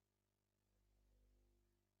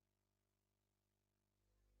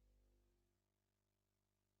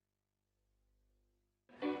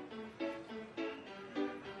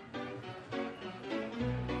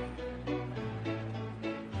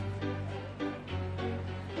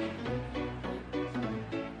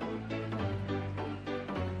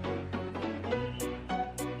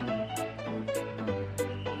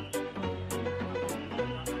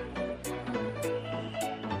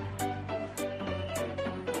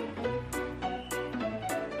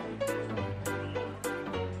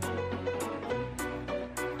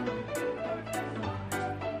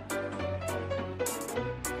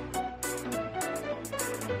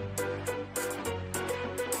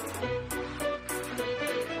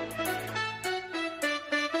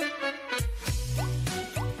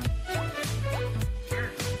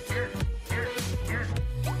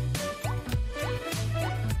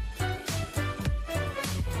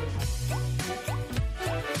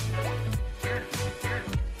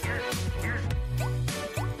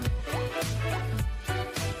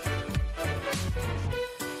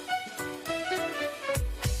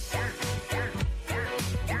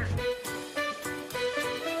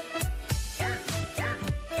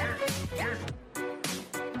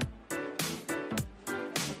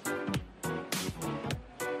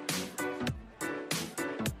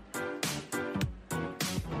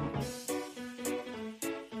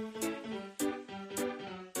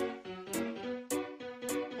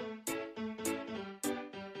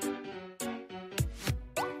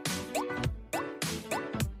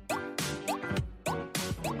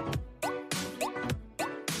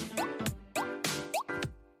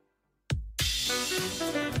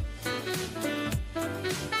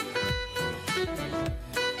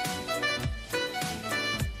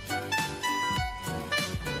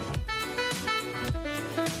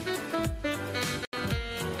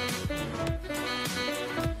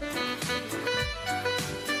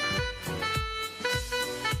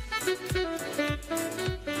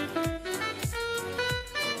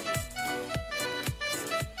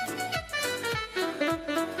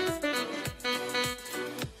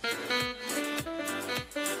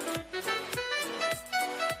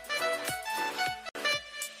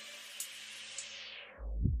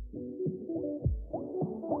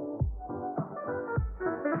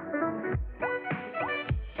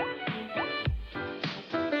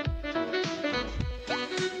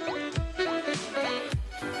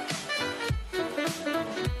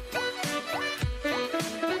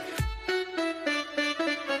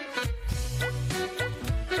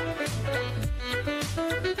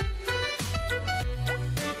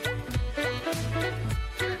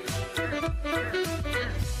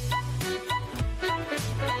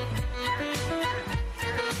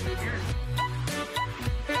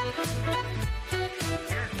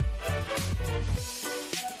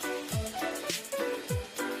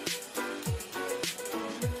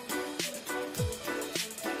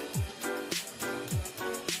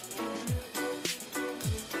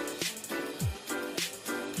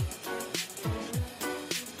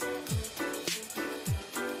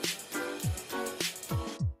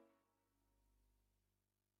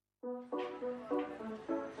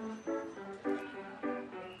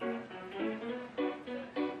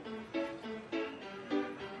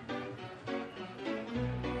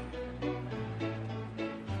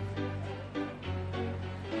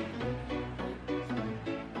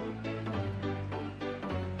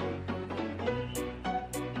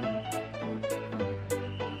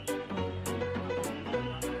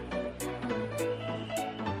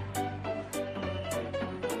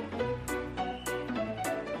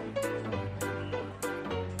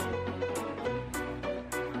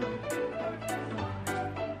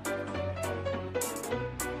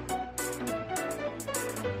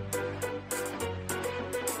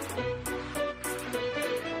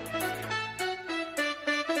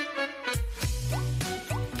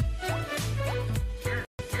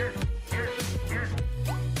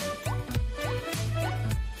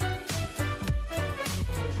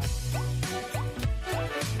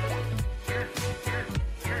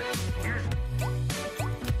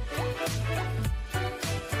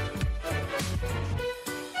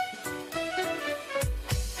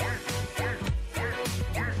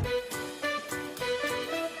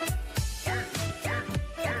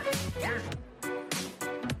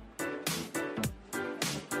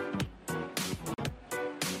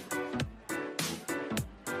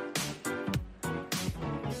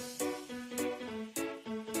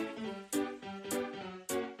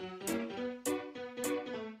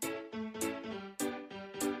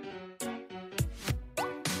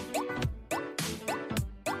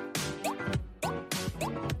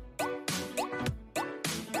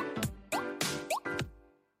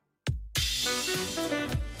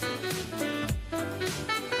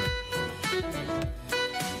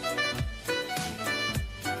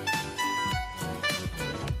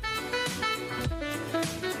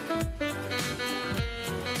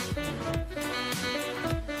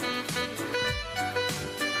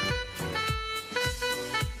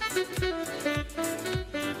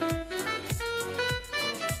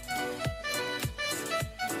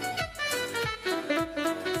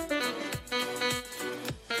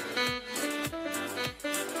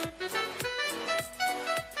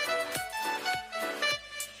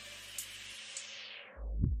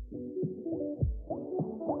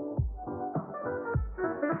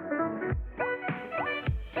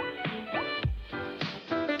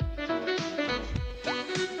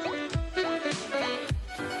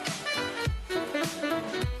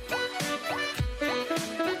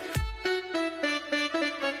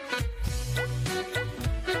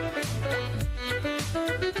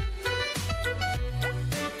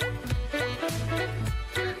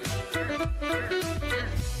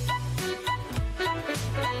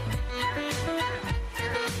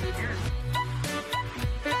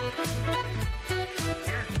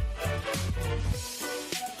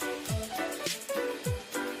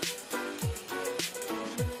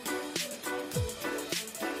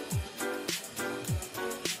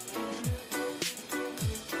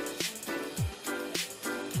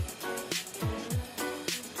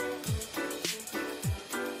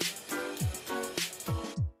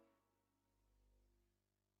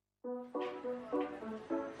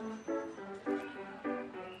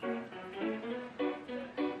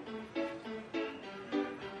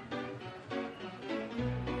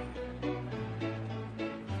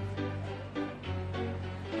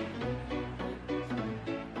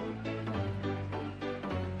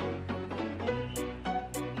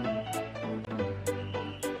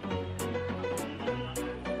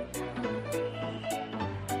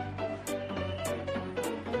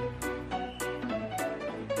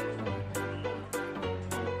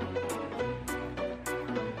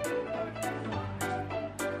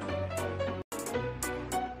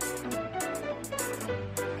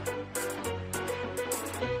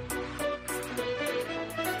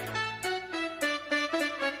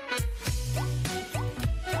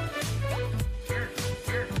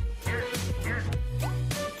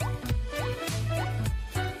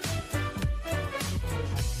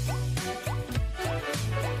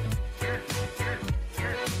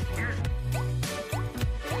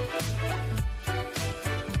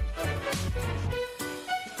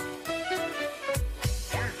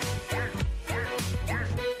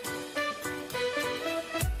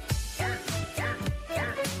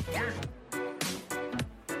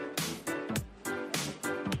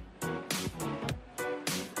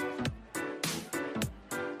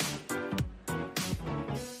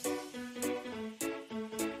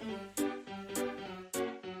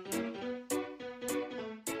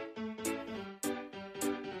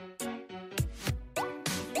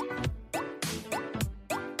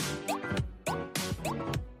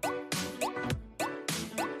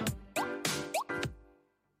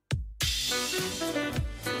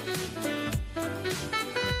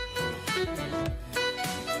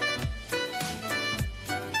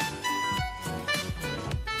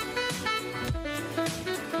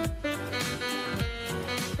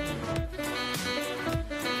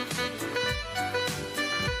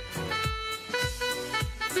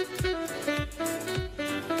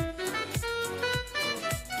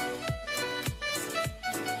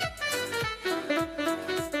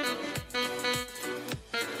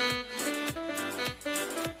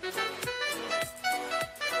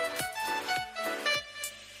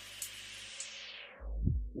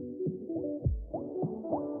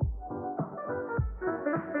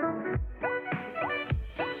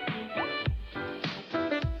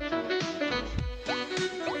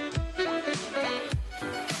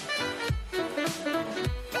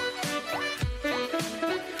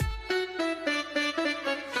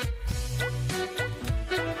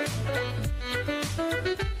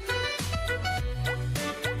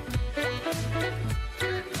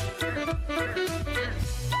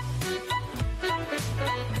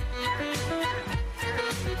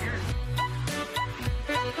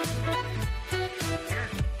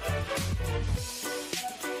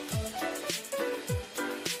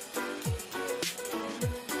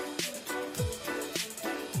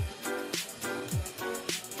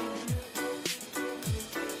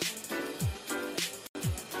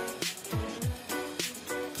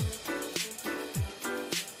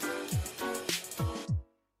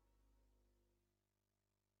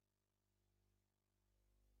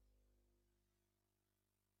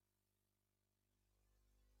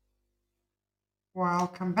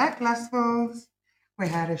 Welcome back, lustfuls. We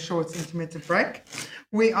had a short intermittent break.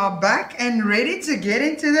 We are back and ready to get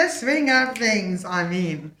into the swing of things.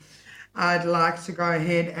 I'd like to go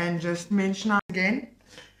ahead and just mention again.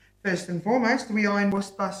 First and foremost, we are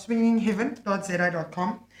endorsed by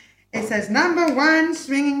swingingheaven.za.com. It says number one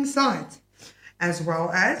swinging site, as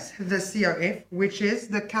well as the COF, which is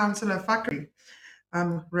the Council of Fuckery.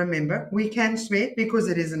 Remember, we can swear because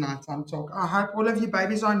it is a nighttime talk. I hope all of you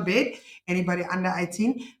babies are in bed. Anybody under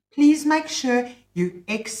 18, please make sure you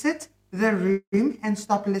exit the room and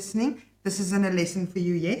stop listening. This isn't a lesson for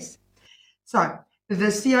you, yes? So, the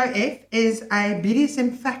COF is a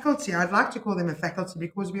BDSM faculty. I'd like to call them a faculty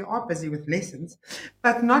because we are busy with lessons,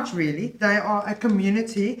 but not really. They are a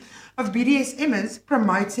community of BDSMers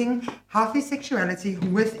promoting healthy sexuality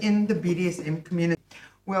within the BDSM community.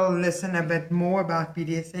 We'll listen a bit more about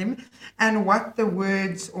BDSM and what the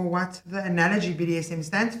words or what the analogy BDSM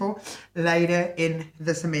stands for later in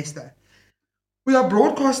the semester. We are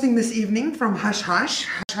broadcasting this evening from Hush Hush.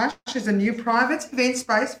 Hush Hush is a new private event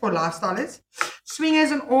space for lifestylers.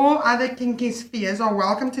 Swingers and all other kinky spheres are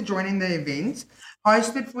welcome to join in the events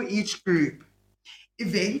hosted for each group.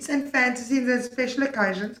 Events and fantasies and special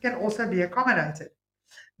occasions can also be accommodated.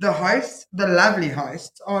 The hosts, the lovely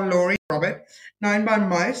hosts, are Laurie and Robert, known by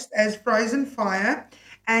most as Frozen Fire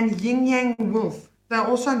and Yin Yang Wolf. They're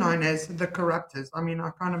also known as the Corruptors. I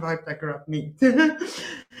kind of hope they corrupt me.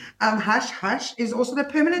 Hush Hush is also the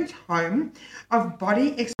permanent home of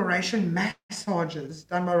body exploration massages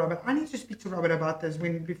done by Robert. I need to speak to Robert about this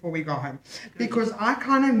before we go home because I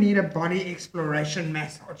kind of need a body exploration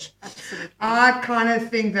massage. Absolutely. I kind of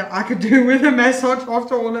think that I could do with a massage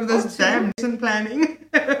after all of this damn lesson planning.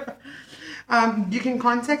 You can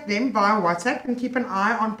contact them via WhatsApp and keep an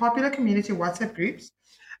eye on popular community WhatsApp groups.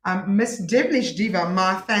 Miss Devilish Diva,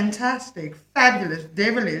 my fantastic, fabulous,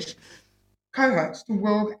 devilish co-host,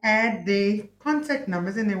 will add their contact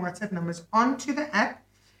numbers and their WhatsApp numbers onto the app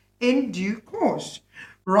in due course.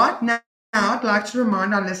 Right now, I'd like to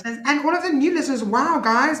remind our listeners and all of the new listeners, wow,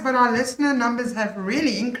 guys, but our listener numbers have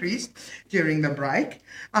really increased during the break.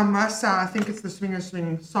 I must say, I think it's the Swinger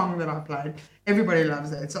Swing song that I played. Everybody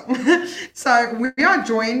loves that song. So we are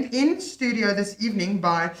joined in studio this evening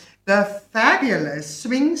by the fabulous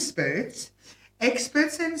Swingsperts,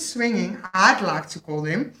 experts in swinging, I'd like to call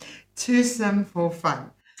them, twosome for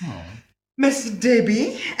fun. Oh. Miss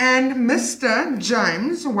Debbie and Mr.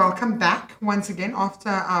 James, welcome back once again after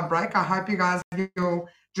our break. I hope you guys have your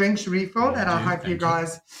drinks refilled and I hope you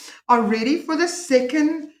guys are ready for the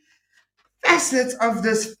second facet of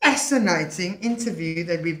this fascinating interview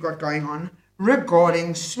that we've got going on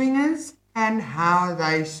regarding swingers and how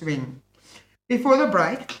they swing. Before the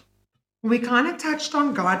break, we kind of touched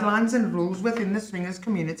on guidelines and rules within the swingers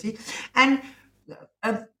community and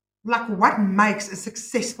like what makes a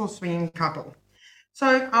successful swinging couple.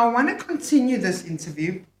 So I want to continue this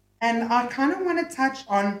interview and I kind of want to touch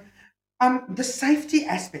on the safety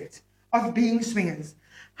aspect of being swingers.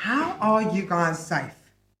 How are you guys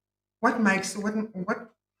safe? What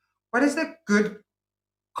is a good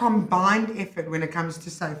combined effort when it comes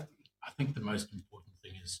to safety? I think the most important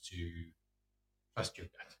thing is to trust your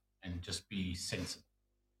gut and just be sensible.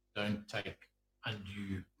 Don't take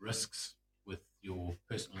undue risks with your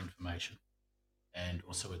personal information and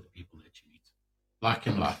also with the people that you meet. Like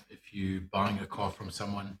in life, if you're buying a car from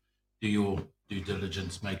someone, do your due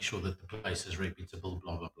diligence, make sure that the place is reputable,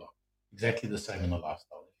 blah, blah, blah. Exactly the same in the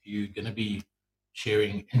lifestyle. If you're going to be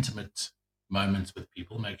sharing intimate moments with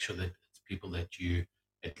people, make sure that it's people that you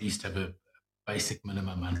at least have a basic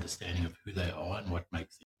minimum understanding of who they are and what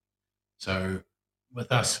makes them. So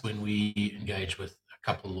with us, when we engage with a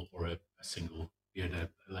couple or a single, be it a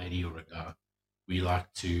lady or a guy, we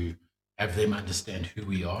like to have them understand who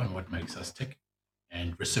we are and what makes us tick.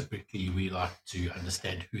 And reciprocally, we like to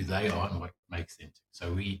understand who they are and what makes them tick.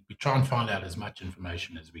 So we try and find out as much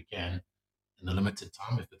information as we can in the limited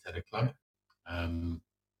time, if it's at a club,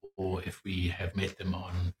 or if we have met them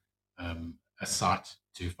on a site,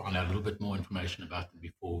 to find out a little bit more information about them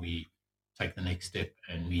before we take the next step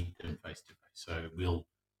and meet them face to face. So we'll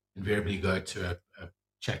invariably go to a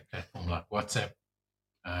chat platform like WhatsApp,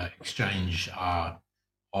 exchange our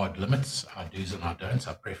hard limits, our do's and our don'ts,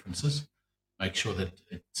 our preferences, make sure that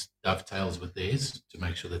it dovetails with theirs to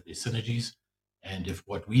make sure that there's synergies. And if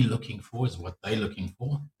what we're looking for is what they're looking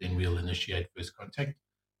for, then we'll initiate first contact.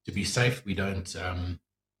 To be safe, we don't,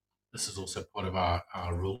 this is also part of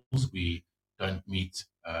our rules. We don't meet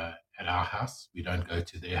at our house. We don't go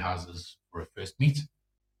to their houses for a first meet.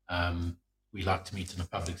 We like to meet in a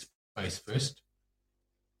public space first.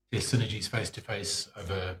 There's synergies face to face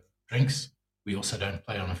over drinks. We also don't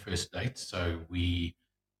play on a first date, so we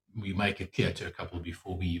make it clear to a couple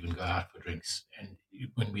before we even go out for drinks, and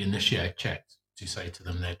when we initiate chat, to say to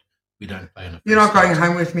them that we don't play on a first You're not going date.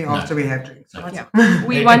 home with me No. after we have drinks, No. right? Yeah.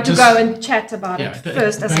 We want to go and chat about it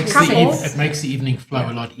first as a couple. It makes the evening flow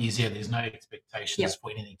a lot easier. There's no expectations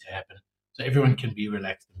for anything to happen. So everyone can be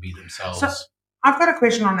relaxed and be themselves. So I've got a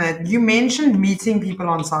question on that. You mentioned meeting people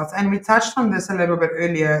on sites, and we touched on this a little bit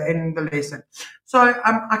earlier in the lesson. So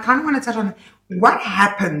I kind of want to touch on what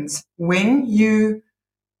happens when you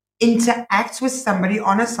interact with somebody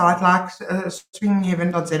on a site like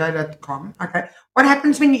swingheaven.za.com. Okay. What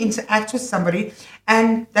happens when you interact with somebody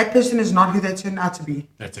and that person is not who they turned out to be?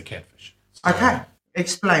 That's a catfish. So okay.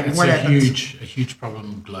 Explain it's what happens. A huge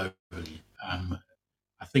problem globally.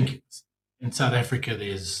 I think in South Africa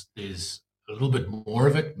there's a little bit more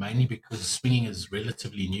of it, mainly because swinging is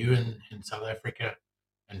relatively new in South Africa,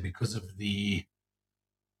 and because of the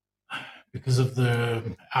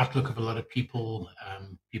outlook of a lot of people,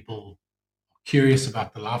 people are curious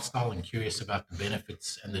about the lifestyle and curious about the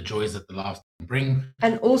benefits and the joys that the lifestyle can bring.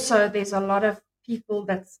 And also, there's a lot of people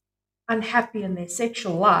that's unhappy in their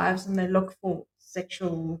sexual lives, and they look for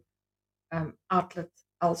sexual outlets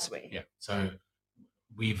elsewhere. Yeah. So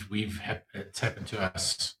it's happened to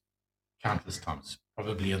us countless times,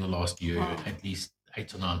 probably in the last year, at least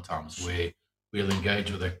 8 or 9 times, where we'll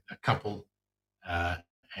engage with a couple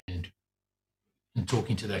and in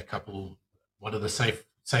talking to that couple, what are the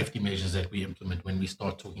safety measures that we implement when we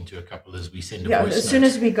start talking to a couple is we send a voice note. As soon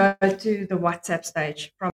as we go to the WhatsApp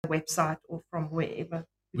stage from the website or from wherever,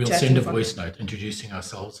 we'll send a voice note introducing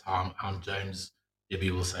ourselves. Hi, I'm James.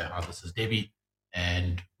 Debbie will say, hi, this is Debbie.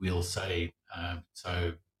 And we'll say,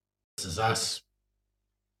 so this is us.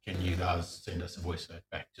 Can you guys send us a voice note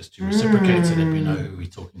back just to reciprocate so that we know who we're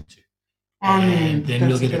talking to? And then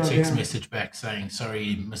we'll get a text message back saying,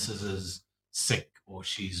 sorry, Mrs. is sick, or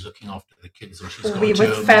she's looking after the kids, or she's gone we're to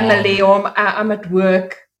with family, or I'm at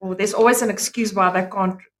work, or there's always an excuse why they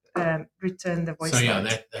can't return the voice note. So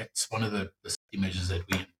yeah, that's one of the safety measures that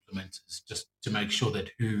we implement, is just to make sure that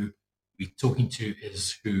who we're talking to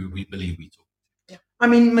is who we believe we're talking to. Yeah. I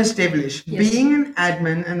mean, Miss Devilish, being an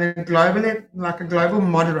admin and a global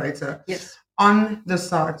moderator on the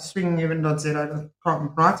site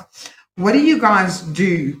swingheaven.za.com, right? What do you guys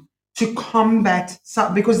do to combat,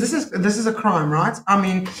 because this is a crime, right? I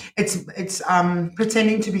mean, it's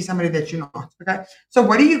pretending to be somebody that you're not. Okay, so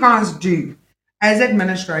what do you guys do as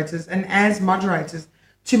administrators and as moderators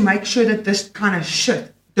to make sure that this kind of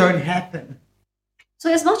shit don't happen?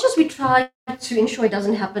 So as much as we try to ensure it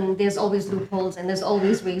doesn't happen, there's always loopholes and there's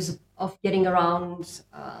always ways of getting around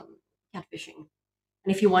catfishing.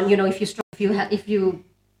 And if you want, if you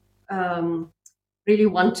really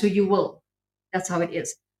want to, you will. That's how it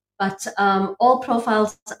is. But all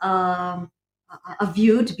profiles are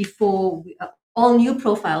viewed before, all new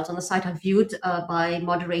profiles on the site are viewed by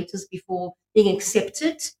moderators before being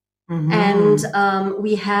accepted. Mm-hmm. And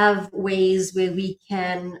we have ways where we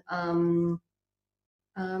can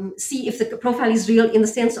see if the profile is real, in the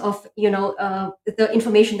sense of, the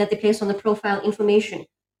information that they place on the profile information,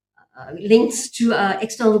 links to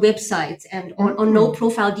external websites, and or no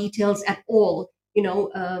profile details at all.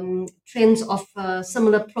 Trends of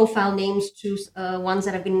similar profile names to ones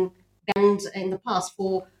that have been banned in the past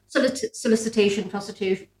for solicitation,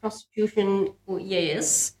 prostitution, or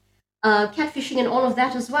catfishing, and all of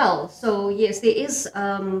that as well. So yes, there is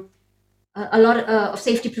a lot of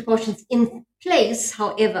safety precautions in place.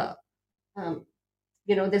 However,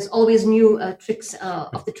 there's always new tricks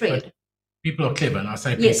of the trade. But people are clever, and I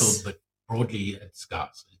say people, but broadly it's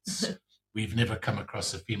guys. We've never come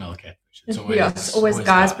across a female catfish. It's always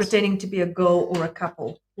guys pretending to be a girl or a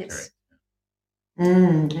couple. Yes.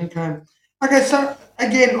 Okay. Okay, so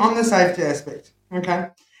again, on the safety aspect,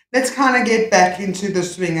 okay, let's kind of get back into the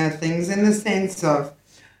swinger things, in the sense of,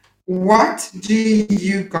 what do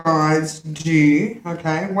you guys do,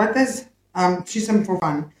 okay, what does Chisholm for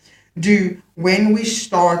Fun do when we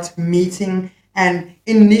start meeting and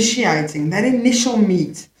initiating that initial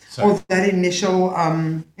meet, or that initial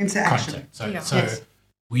interaction? Contact. So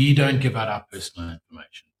we don't give out our personal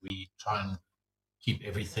information. We try and keep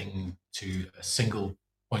everything to a single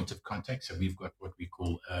point of contact. So we've got what we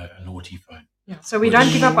call a naughty phone. Yeah. So we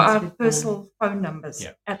don't give up our personal phone numbers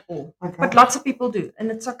at all. Okay. But lots of people do,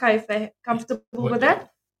 and it's okay if they're comfortable with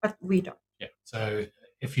that, but we don't. Yeah. So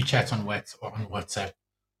if you chat on WhatsApp,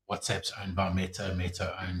 WhatsApp's owned by Meta.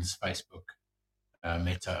 Meta owns Facebook.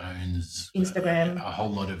 Meta owns Instagram, a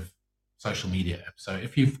whole lot of social media apps. So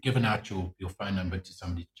if you've given out your phone number to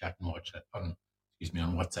somebody to chat and watch it on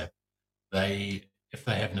WhatsApp, if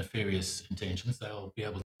they have nefarious intentions, they'll be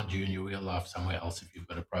able to find you in your real life somewhere else if you've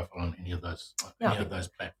got a profile on any of those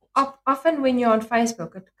platforms. Often when you're on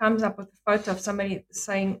Facebook, it comes up with a photo of somebody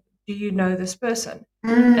saying, "Do you know this person?"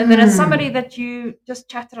 Mm. And then it's somebody that you just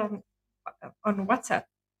chatted on WhatsApp.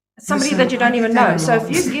 It's somebody that you don't even know. So if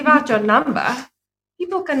you give out your number,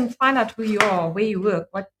 people can find out who you are, where you work,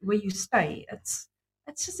 where you stay.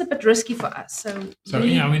 It's just a bit risky for us. So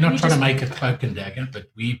we're not trying to make a cloak and dagger, but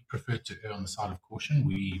we prefer to err on the side of caution.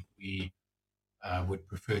 We would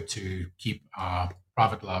prefer to keep our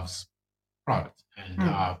private lives private and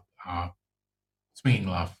our swinging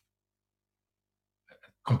life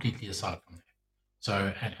completely aside from that.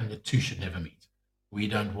 So, and the two should never meet. We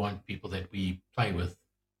don't want people that we play with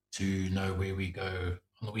to know where we go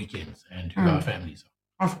on the weekends and who our families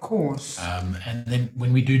are. Of course. And then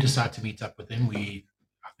when we do decide to meet up with them, I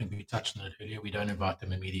think we touched on it earlier, we don't invite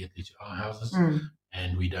them immediately to our houses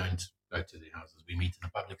and we don't go to their houses. We meet in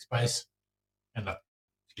a public space. And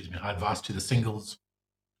I advise to the singles,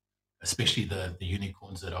 especially the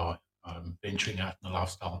unicorns that are venturing out in the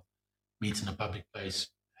lifestyle, meet in a public place,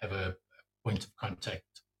 have a point of contact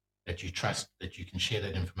that you trust, that you can share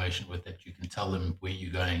that information with, that you can tell them where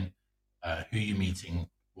you're going, who you're meeting,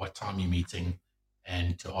 what time you're meeting,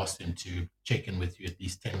 and to ask them to check in with you at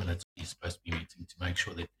least 10 minutes you're supposed to be meeting to make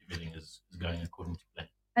sure that everything is going according to plan.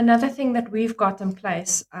 Another thing that we've got in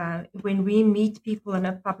place, when we meet people in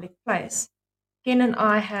a public place, Ken and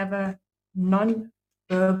I have a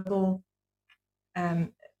non-verbal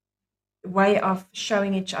way of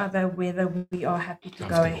showing each other whether we are happy to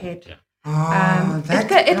go ahead. Yeah.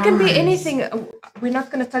 It can be anything. We're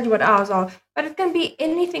not going to tell you what ours are, but it can be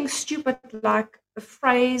anything stupid like a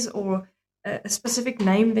phrase or a specific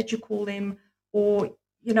name that you call them, or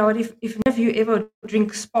if none of you ever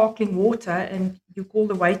drink sparkling water and you call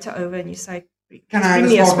the waiter over and you say, "Can I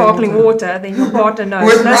bring me a sparkling water?" Then your partner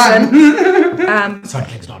knows, listen,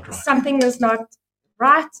 something's not right. Something is not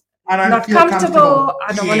right. I don't not feel comfortable.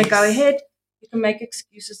 I don't want to go ahead. You can make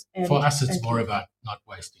excuses. For us, it's more about not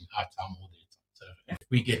wasting our time all the time. So if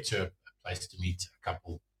we get to a place to meet a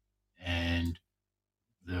couple and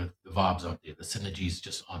the vibes aren't there, the synergies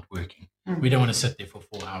just aren't working, we don't want to sit there for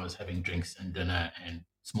 4 hours having drinks and dinner and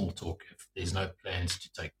small talk if there's no plans to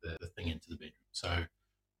take the thing into the bedroom. So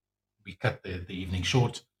we cut the evening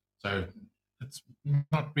short. So it's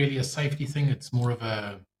not really a safety thing. It's more of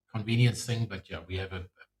a convenience thing. But yeah, we have a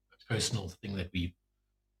personal thing that we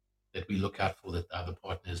look out for, that the other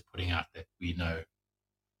partner is putting out, that we know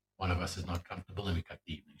one of us is not comfortable, and we cut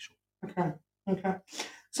the evening short. Okay.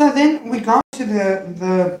 So then we go to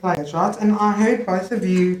the players, right? And I heard both of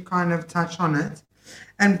you kind of touch on it,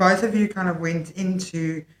 and both of you kind of went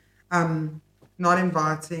into not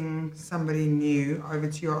inviting somebody new over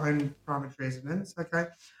to your own private residence, okay?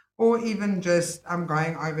 Or even just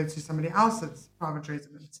going over to somebody else's private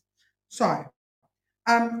residence. So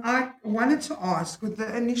I wanted to ask, with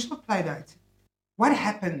the initial play date, what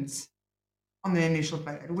happens on the initial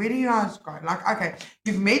play date? Where do you guys go? Like, okay,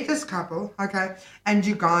 you've met this couple, okay, and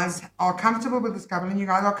you guys are comfortable with this couple and you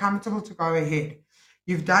guys are comfortable to go ahead.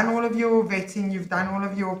 You've done all of your vetting, you've done all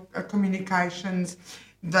of your communications.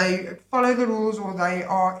 They follow the rules, or they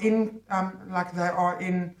are in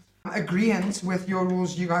agreement with your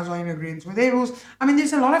rules. You guys are in agreement with their rules. I mean,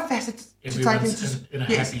 there's a lot of facets to take into. In a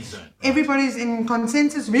happy zone. Right? Everybody's in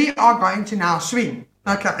consensus. We are going to now swing.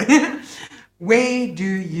 Okay. Where do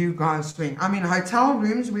you guys swing? I mean, hotel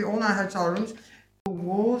rooms. We all know hotel rooms. The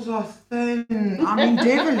walls are thin. I mean,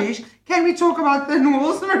 devilish. Can we talk about thin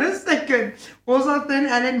walls for a second? Walls are thin,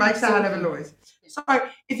 and it makes a hell of a noise. So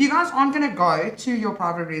if you guys aren't going to go to your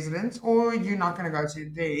private residence, or you're not going to go to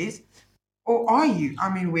theirs, or are you?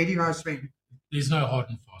 I mean, where do you guys swing? There's no hard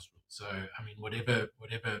and fast rule. So, I mean, whatever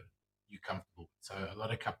you're comfortable with. So a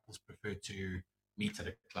lot of couples prefer to meet at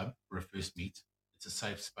a club for a first meet. It's a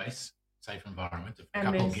safe space, safe environment. If a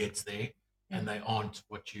couple gets there and they aren't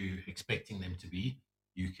what you're expecting them to be,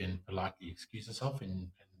 you can politely excuse yourself,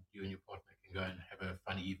 and you and your partner can go and have a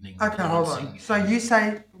fun evening. Okay, hold on. So you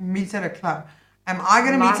say meet at a club. Am I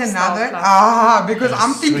going to meet another? Because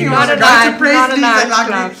I'm thinking we're going to go to Presley's and like,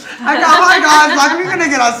 okay, oh my God, like we're going to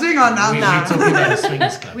get our swing on now. We're talking about a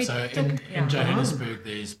swingers club. So in Johannesburg,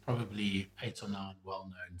 there's probably 8 or 9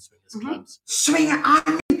 well-known swingers clubs.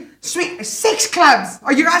 Swing, 6 clubs.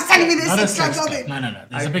 Are you guys telling me there's 6 clubs out there? No.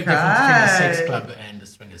 There's a big difference between a sex club and a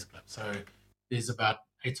swingers club. So there's about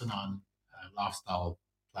 8 or 9 lifestyle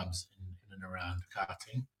clubs in and around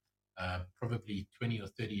Gauteng. Probably 20 or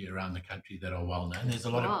 30 around the country that are well known. There's a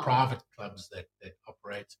lot of private clubs that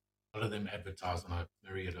operate. A lot of them advertise on a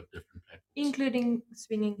myriad of different platforms, including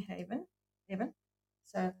Swinging Heaven.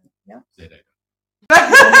 So yeah.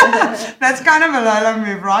 That's kind of a Lola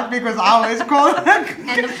move, right? Because I always call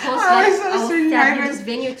And of course, I like always our swing fabulous neighbors.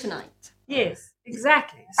 venue tonight. Yes,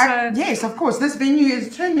 exactly. So Yes, of course. This venue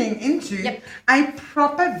is turning into Yep. a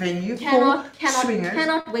proper venue for swingers.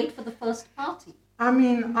 Cannot wait for the first party. I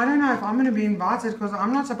mean, I don't know if I'm going to be invited because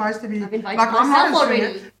I'm not supposed to be. I've invited I'm not a myself swinger,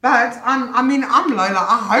 already. but I'm Lola.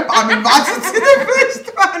 I hope I'm invited to the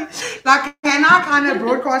first one. Like, can I kind of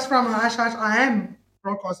broadcast from Hush Hush? I am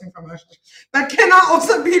broadcasting from Hush Hush. But can I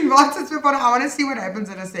also be invited to one? I want to see what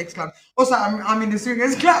happens at a sex club. Also, I'm in the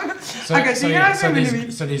swingers club. So, Okay, so you know what I'm going to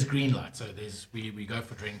be. so there's green light. So we go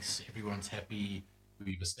for drinks. Everyone's happy.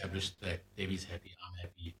 We've established that Debbie's happy. I'm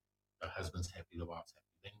happy. The husband's happy. The wife's happy.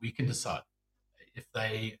 Then we can decide if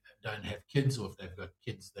they don't have kids, or if they've got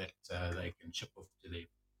kids that they can ship off to the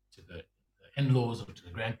in-laws or to the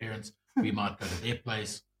grandparents. We might go to their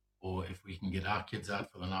place, or if we can get our kids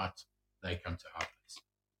out for the night, they come to our place.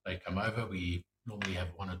 They come over. We normally have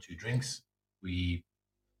one or two drinks. We,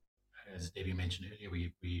 as Debbie mentioned earlier,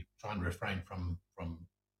 we try and refrain from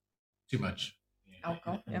too much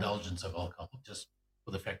Alcohol, yeah. indulgence of alcohol, just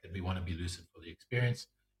for the fact that we want to be lucid for the experience,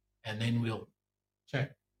 and then we'll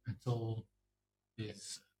chat until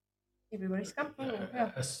there's everybody's comfortable.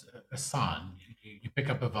 Yeah. a sign. You pick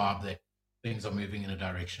up a vibe that things are moving in a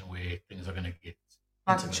direction where things are going to get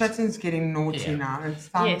Like, the intimate. chatting's getting naughty now. It's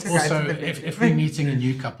time Yes. to go Also, to the if we're meeting a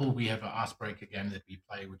new couple, we have an icebreaker game that we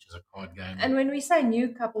play, which is a card game. And when we say new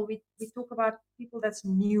couple, we talk about people that's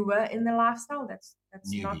newer in their lifestyle. That's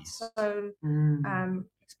not Newbies. so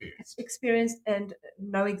Experience. experienced and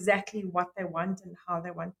know exactly what they want and how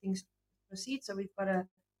they want things to proceed. So we've got a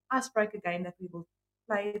icebreaker game that we will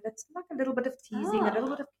play. That's like a little bit of teasing, a little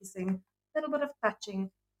bit of kissing, a little bit of touching.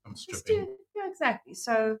 I'm Just stripping. yeah, exactly.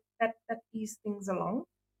 So that ease things along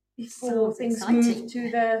before Sounds things exciting. move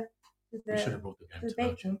to the We should have brought the game the to our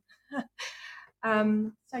bedroom.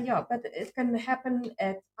 So yeah, but it can happen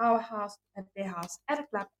at our house, at their house, at a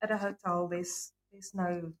club, at a hotel. There's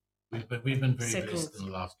no But we've been very Settled. blessed in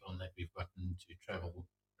the last one that we've gotten to travel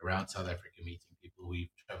around South Africa meeting people. We've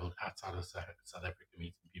traveled outside of South Africa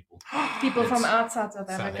meeting people. people from It's outside South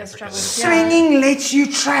South Africa's Africa. travel. Swinging lets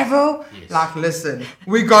you travel. Yes. Like, listen,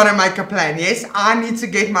 we gotta make a plan. Yes, I need to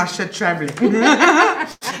get my shit traveling.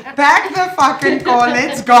 Pack the fucking car.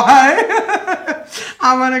 Let's go.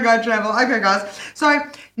 I want to go travel. Okay, guys. So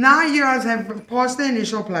now you guys have passed the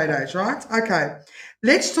initial play dates, right? Okay.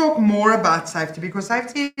 Let's talk more about safety, because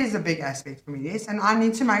safety is a big aspect for me, yes? And I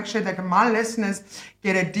need to make sure that my listeners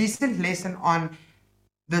get a decent lesson on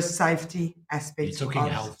the safety You're aspects talking of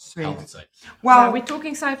health swinging. safety. Well, No, we're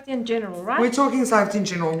talking safety in general, right? we're talking safety in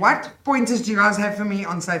general. What pointers do you guys have for me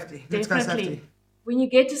on safety? Let's go Definitely. safety. When you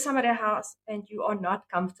get to somebody's house and you are not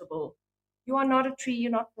comfortable, you are not a tree,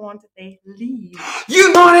 you're not planted there, leave.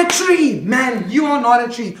 You're not a tree, man. You are not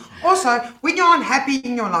a tree. Also, when you aren't happy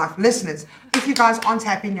in your life, listeners, if you guys aren't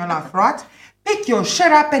happy in your life, right? Pick your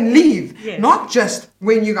shit up and leave. Yes. Not just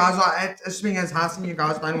when you guys are at a swinger's house and you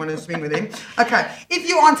guys don't want to swing with them. Okay, if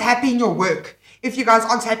you aren't happy in your work, if you guys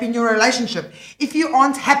aren't happy in your relationship, if you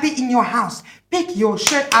aren't happy in your house, pick your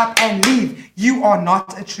shit up and leave. You are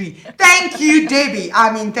not a tree. Thank you, Debbie.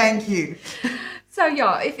 I mean, thank you. So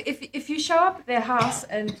yeah, if you show up at their house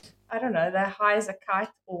and I don't know, they're high as a kite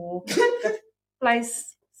or the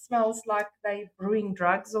place smells like they brewing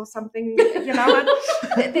drugs or something, you know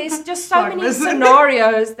what? There's just so Like many this.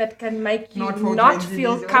 scenarios that can make you Not for not 20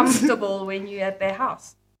 feel years. comfortable when you're at their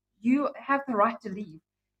house. You have the right to leave.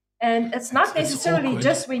 And it's not It's necessarily awkward.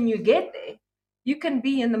 just when you get there. You can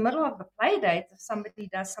be in the middle of the play date if somebody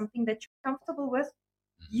does something that you're comfortable with.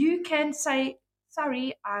 You can say,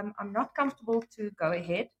 sorry, I'm not comfortable to go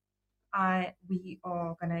ahead. We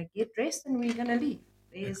are gonna get dressed and we're gonna leave.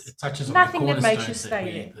 There's It touches on nothing the that makes you cornerstones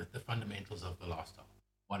stay there. the fundamentals of the lifestyle,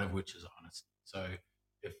 one of which is honesty. So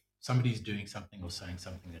if somebody's doing something or saying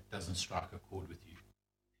something that doesn't strike a chord with you,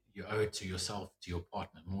 you owe it to yourself, to your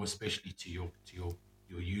partner, more especially to your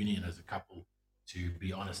union as a couple, to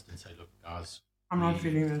be honest and say, look, guys, I'm not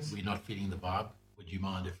feeling this. We're not feeling the vibe. Would you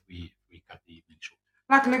mind if we cut the evening short?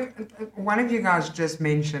 Like, look, one of you guys just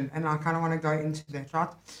mentioned, and I kind of want to go into that, right?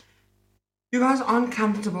 You guys aren't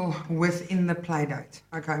comfortable within the play date,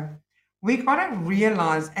 okay? We got to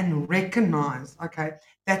realize and recognize, okay,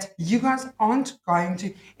 that you guys aren't going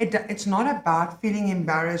to, it's not about feeling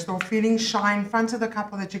embarrassed or feeling shy in front of the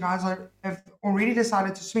couple that you guys have already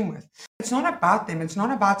decided to swing with. It's not about them. It's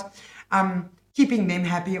not about keeping them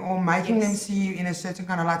happy or making them see you in a certain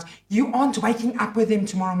kind of light. You aren't waking up with them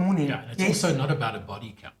tomorrow morning. Yeah, and it's Yes? also not about a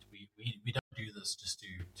body count. We don't do this just to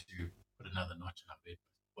put another notch in our bed.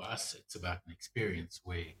 For us, it's about an experience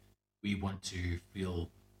where we want to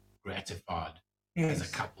feel gratified as Yes.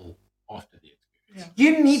 a couple after the experience.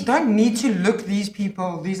 Yeah. Don't need to look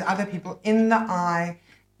these other people in the eye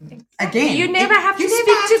again. You never have to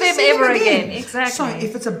speak to them ever again. Exactly. So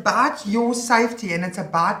if it's about your safety and it's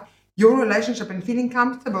about your relationship and feeling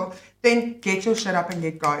comfortable, then get your shit up and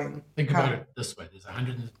get going. Think about it this way: there's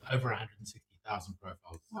over 160,000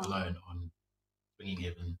 profiles alone on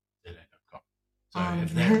swingingheaven.com. So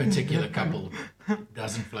if that particular couple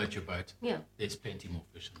doesn't float your boat, there's plenty more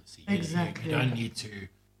fish in the sea. Exactly. You don't need to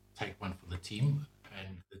take one for the team,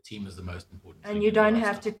 and the team is the most important. And you don't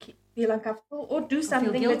have to feel uncomfortable or do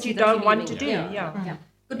something that you don't want to do. Yeah.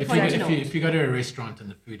 Good point. If you go to a restaurant and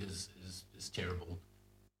the food is terrible,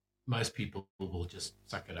 most people will just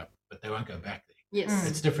suck it up, but they won't go back there. Yes.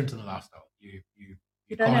 It's different in the lifestyle. You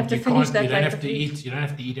don't have to finish that. You don't have to eat. You don't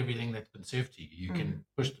have to eat everything that's been served to you. You can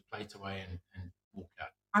push the plate away and walk out.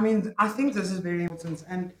 I mean, I think this is very important,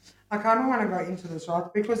 and I kind of want to go into this,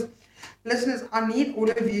 right? Because, listeners, I need all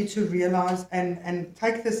of you to realize and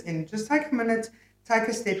take this in. Just take a minute, take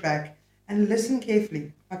a step back, and listen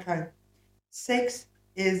carefully. Okay, sex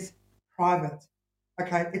is private.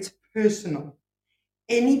 Okay, it's personal.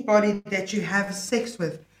 Anybody that you have sex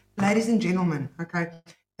with, ladies and gentlemen, okay,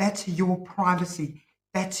 that's your privacy.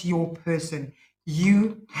 That's your person.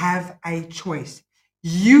 You have a choice.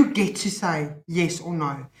 You get to say yes or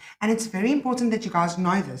no. And it's very important that you guys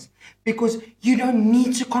know this, because you don't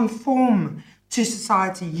need to conform to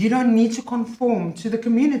society. You don't need to conform to the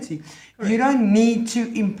community. Correct. You don't need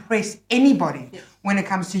to impress anybody when it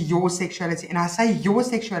comes to your sexuality. And I say your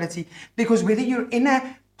sexuality because whether you're in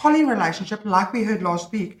a poly relationship, like we heard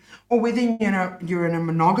last week, or whether you're in a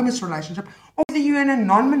monogamous relationship, or whether you're in a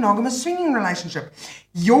non-monogamous swinging relationship,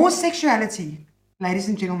 your sexuality, ladies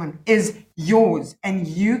and gentlemen, is yours, and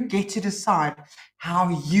you get to decide how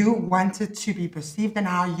you want it to be perceived and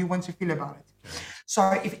how you want to feel about it. So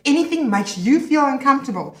if anything makes you feel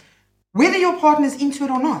uncomfortable, whether your partner's into it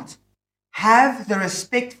or not, have the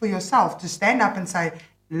respect for yourself to stand up and say,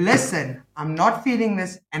 listen, I'm not feeling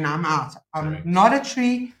this and I'm out. I'm not a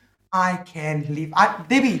tree. I can leave.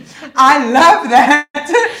 Debbie, I love that.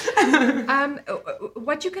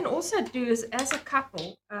 What you can also do is, as a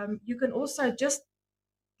couple, you can also just,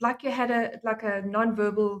 like you had a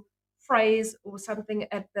non-verbal phrase or something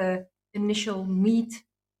at the initial meet,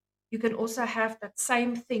 you can also have that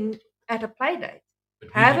same thing at a play date.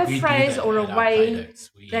 Have a phrase or a way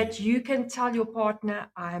that you can tell your partner,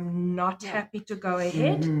 I'm not happy to go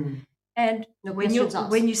ahead. Mm-hmm. And when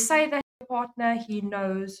you say that to your partner, he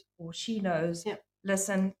knows or she knows,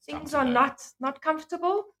 listen, things are not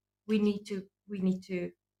comfortable. We need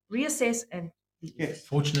to reassess and leave. Yes.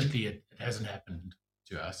 Fortunately, it hasn't happened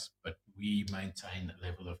to us, but we maintain a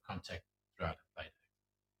level of contact throughout the play date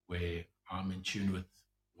where I'm in tune with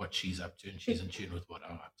what she's up to and she's in tune with what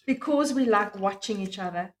I'm up to. Because we like watching each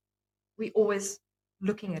other, we always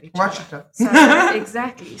looking at each other. So,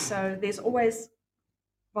 exactly. So there's always,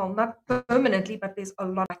 well, not permanently, but there's a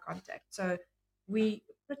lot of contact. So we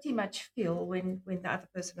pretty much feel when the other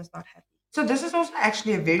person is not happy. So this is also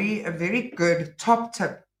actually a very good top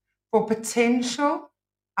tip for potential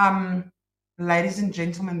ladies and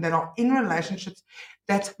gentlemen that are in relationships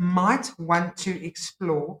that might want to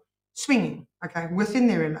explore swinging, okay, within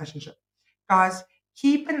their relationship. Guys,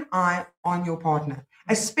 keep an eye on your partner,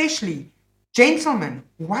 especially gentlemen.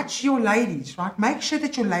 Watch your ladies, right? Make sure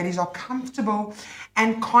that your ladies are comfortable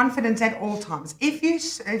and confident at all times. If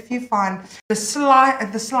you find the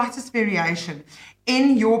slightest variation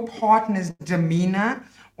in your partner's demeanor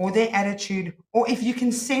or their attitude, or if you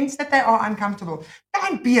can sense that they are uncomfortable,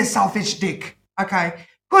 don't be a selfish dick, okay?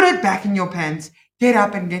 Put it back in your pants, get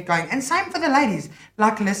up and get going. And same for the ladies.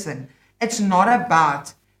 Like, listen, it's not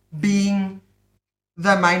about being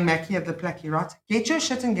the main Mackie of the placky, right? Get your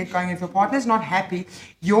shit and get going. If your partner's not happy,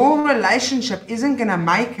 your relationship isn't going to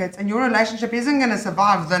make it, and your relationship isn't going to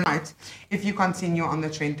survive the night if you continue on the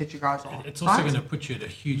trend that you guys are. It's also going to put you at a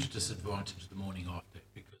huge disadvantage the morning after,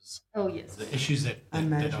 because the issues that are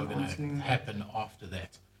going to happen after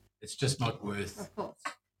that, it's just not worth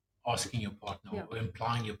asking your partner or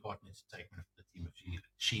implying your partner to take one for the team if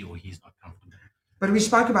she or he's not comfortable. But we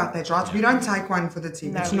spoke about that, right? Yeah. We don't take one for the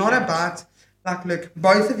team. No, it's not about, like, look,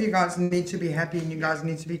 both of you guys need to be happy and you guys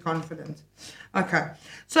need to be confident. Okay,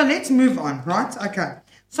 so let's move on, right? Okay,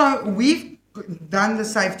 so we've done the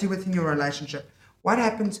safety within your relationship. What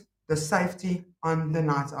happens, the safety on the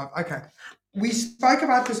night of? Okay, we spoke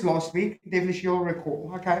about this last week, Devlish, you'll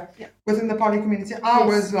recall, okay? Yeah. Within the poly community, I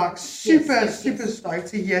was like super stoked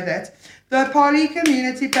to hear that. The poly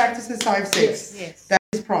community practices safe sex. Yes. That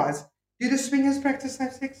is prize. Do the swingers practice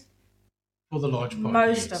safe sex? For the large part,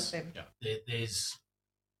 most of them. Yeah, there's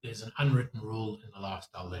there's an unwritten rule in the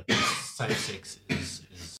lifestyle that safe sex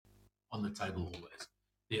is on the table always.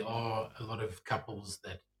 There are a lot of couples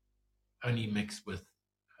that only mix with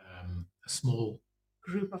a small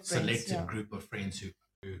Group of friends. selected Yeah. group of friends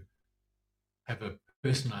who have a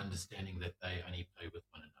personal understanding that they only play with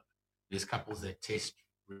one another. There's couples that test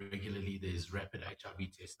regularly. There's rapid HIV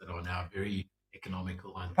tests that are now very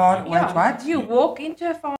economical. And But wait, Yeah, what? you walk into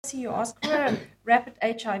a pharmacy, you ask for a rapid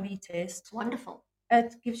HIV test. It's wonderful.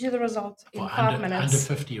 It gives you the result in for 5 under minutes.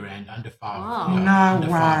 50 rand, under five, Wow. No under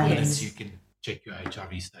 5 way. minutes, Yes. you can check your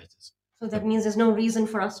HIV status. So that means there's no reason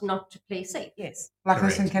for us not to play safe. Yes. Like,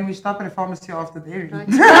 Correct. listen, can we stop at a pharmacy after dairy? Right.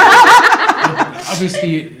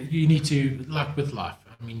 Obviously, you need to, like with life.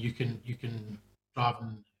 I mean, you can drive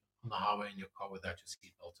on the highway in your car without your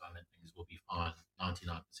seatbelt on, and things will be fine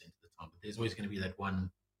 99% of the time. But there's always going to be that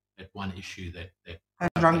one issue that A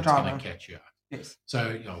drunk that's going driver. to catch you out. Yes.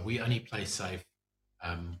 So we only play safe.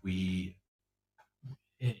 We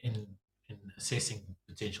in assessing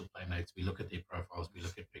potential playmates, we look at their profiles, we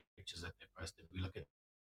look at pictures that they posted, we look at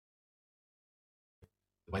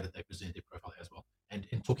the way that they present their profile as well. And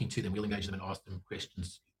in talking to them, we'll engage them and ask them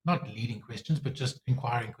questions, not leading questions, but just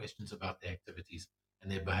inquiring questions about their activities and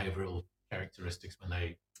their behavioral characteristics when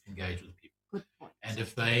they engage with people. Good point. And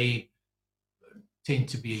if they tend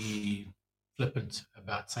to be flippant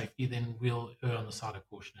about safety, then we'll err on the side of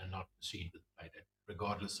caution and not proceed with the play date,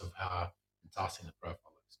 regardless of how enticing the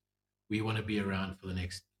profile is. We want to be around for the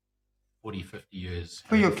next 40, 50 years.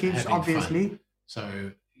 For your having- kids, having fun. obviously.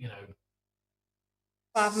 So,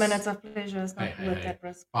 5 minutes of pleasure is not Hey, worth hey. that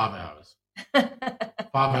risk. 5 hours.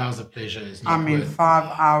 5 hours of pleasure is not I mean, worth,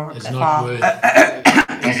 5 hours. is not worth,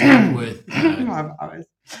 it's not worth 5 hours.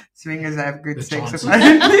 Swingers have good The sex, chances.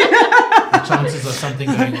 apparently. the chances of something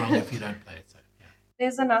going wrong if you don't play it safe. Yeah.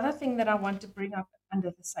 There's another thing that I want to bring up under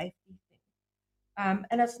the safety thing.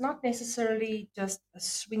 And it's not necessarily just a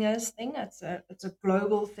swingers thing. It's a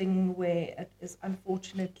global thing where it is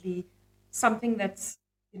unfortunately something that's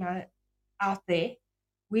out there.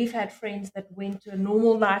 We've had friends that went to a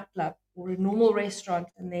normal nightclub or a normal restaurant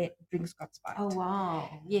and their drinks got spiked. Oh wow.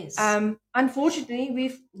 Yes. Unfortunately,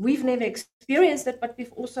 we've never experienced it, but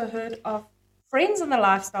we've also heard of friends in the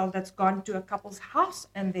lifestyle that's gone to a couple's house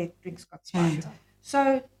and their drinks got spiked.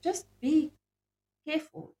 So just be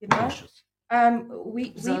careful, Cautious.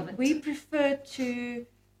 Observe it. We prefer to.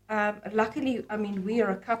 Luckily, I mean, we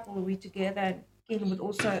are a couple. We together, and Ken would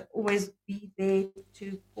also always be there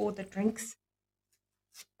to pour the drinks.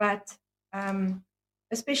 But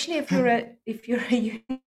especially if you're a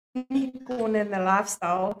unicorn in the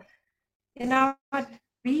lifestyle, I'd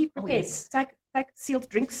be prepared. yes. Take sealed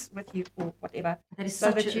drinks with you or whatever, that is so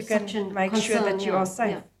such that a, you can such a make sure concern, that you yeah, are safe.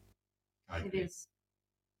 yeah, I it agree. is.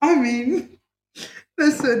 I mean,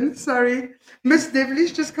 listen, sorry. Miss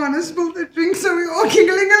Devilish just kind of spilled the drink, so we're all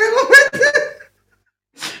giggling a little bit.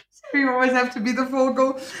 We always have to be the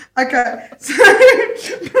focal. Okay. So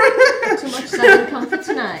Too much Southern comfort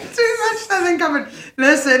tonight. Too much Southern comfort.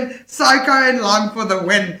 Listen, psycho and lung for the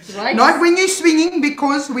win. Right. Not when you're swinging,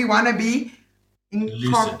 because we want to be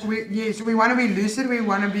Lucid. we want to be lucid. We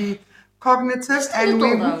want to be cognitive, Just a and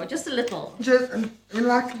little, we though. Just a little. just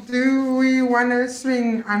like, do we want to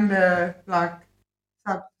swing under like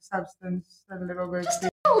substance a little bit? Just a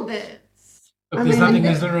little bit. Look, I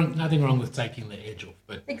there's mean- nothing wrong with taking the edge off,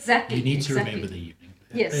 but Exactly. you need to exactly. remember the evening.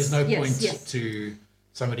 Yes, There's no yes, point yes. to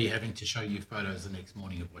somebody having to show you photos the next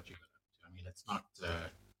morning of what you got up to. I mean, it's not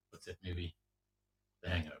what's that movie? The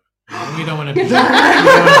Hangover. We don't want to be in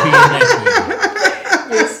that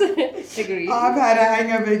Yes. Agree. I've had a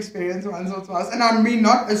hangover experience once or twice, and I mean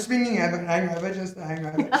not a swinging hangover, just a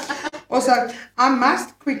hangover. Also, I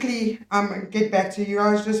must quickly get back to you.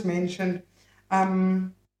 I was just mentioned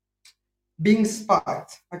being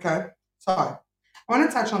spiked. Okay, so I want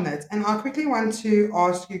to touch on that, and I quickly want to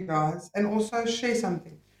ask you guys and also share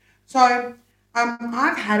something. So,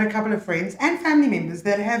 I've had a couple of friends and family members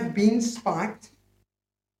that have been spiked,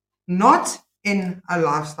 not in a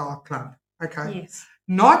lifestyle club. Okay. Yes.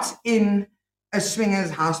 Not in a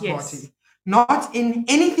swingers house Yes. party, not in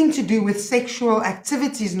anything to do with sexual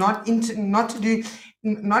activities, not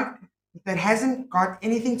that hasn't got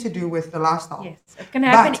anything to do with the lifestyle. Yes. It can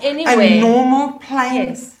happen But anywhere. a normal plain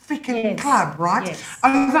Yes. freaking Yes. club, right? Yes.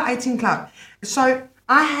 Over 18 club. So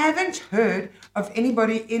I haven't heard of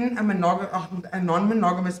anybody in a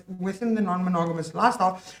non-monogamous, within the non-monogamous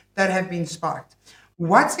lifestyle that have been spiked.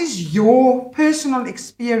 What is your personal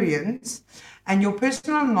experience and your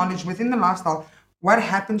personal knowledge within the lifestyle? What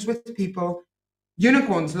happens with people,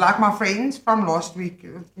 unicorns, like my friends from last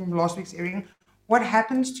week's airing? What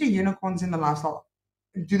happens to unicorns in the lifestyle?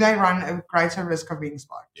 do they run a greater risk of being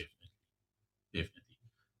spiked?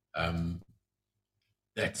 Definitely.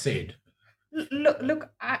 That said,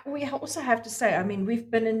 We also have to say, I mean,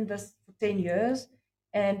 we've been in this for 10 years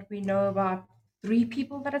and we know about 3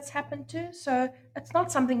 people that it's happened to. So it's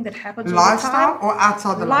not something that happens all the Lifestyle time. or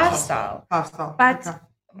outside the Lifestyle. lifestyle? But Okay.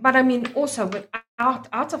 but I mean, also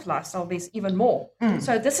out of lifestyle, there's even more.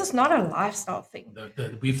 So this is not a lifestyle thing.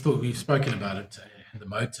 we've spoken about it, and the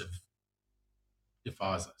motive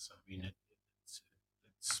defies us. I mean,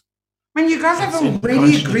 it's When you guys have It's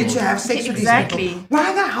already agreed unconscionable. to have sex with these Exactly. people,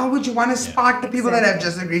 why the hell would you want to spike the people that have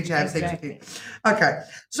Exactly. just agreed to have sex with you? Exactly. Okay.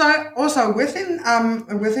 So also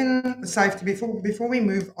within safety, before we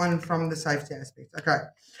move on from the safety aspect. Okay.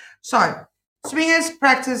 So swingers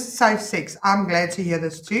practice safe sex. I'm glad to hear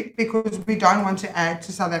this too, because we don't want to add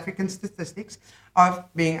to South African statistics of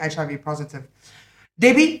being HIV positive.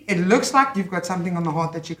 Debbie, it looks like you've got something on the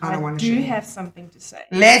heart that you kind of I want to do share. have something to say.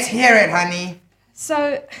 Let's hear it, honey.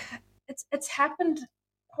 So it's happened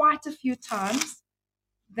quite a few times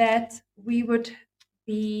that we would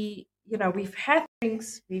be, we've had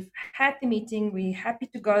drinks, we've had the meeting, we're happy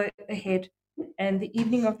to go ahead, and the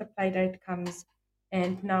evening of the play date comes,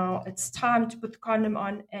 and now it's time to put the condom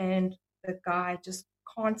on, and the guy just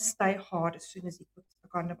can't stay hard as soon as he puts the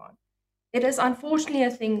condom on. It is unfortunately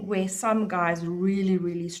a thing where some guys really,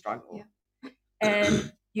 really struggle.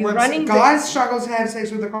 And you're running guys struggle to have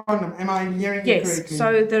sex with a condom. Am I hearing you correctly? Yes.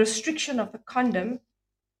 So the restriction of the condom,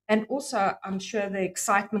 and also I'm sure the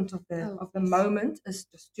excitement of the moment is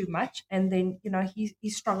just too much, and then he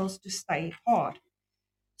struggles to stay hard.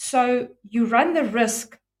 So you run the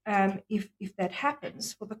risk, if that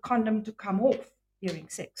happens, for the condom to come off during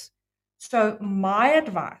sex. So my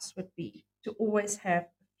advice would be to always have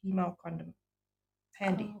a female condom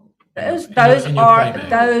handy. Those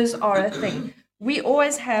are a thing. We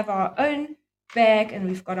always have our own bag, and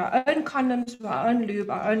we've got our own condoms, our own lube,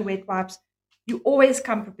 our own wet wipes. You always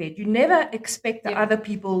come prepared. You never expect the other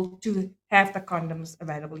people to have the condoms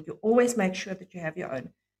available. You always make sure that you have your own.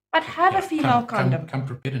 But have a female condom. Come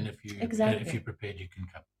prepared, and if you're prepared, you can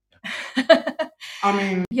come. Yeah. I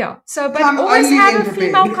mean, yeah. So, but always have a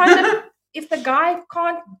female condom. If the guy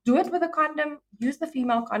can't do it with a condom, use the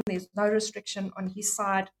female condom. There's no restriction on his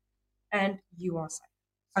side, and you are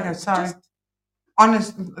safe.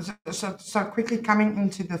 So, so quickly coming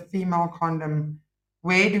into the female condom,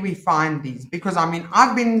 where do we find these? Because I mean,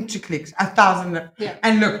 I've been to Clicks 1,000,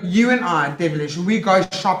 and look, you and I, Devilish, we go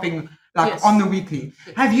shopping on the weekly.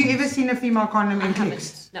 Yes. Have you ever seen a female condom in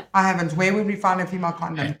Clicks? No. I haven't. Where would we find a female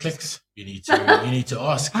condom? At Clicks, you need to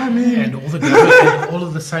ask. I mean, and all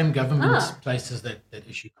of the same government places that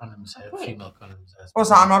issue condoms have female condoms.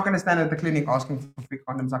 Also, I'm not going to stand at the clinic asking for free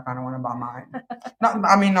condoms. I kind of want to buy mine.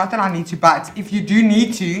 Not that I need to, but if you do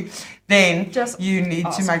need to, then you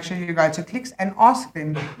need to make sure you go to Clicks and ask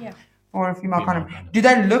them for a female condom. Do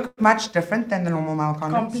they look much different than the normal male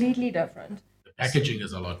condoms? Completely different. The packaging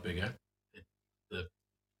is a lot bigger.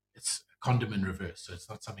 It's a condom in reverse, so it's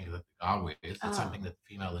not something that the guy wears. It's something that the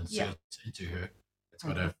female inserts into her. It's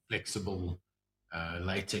got a flexible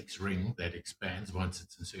latex ring that expands once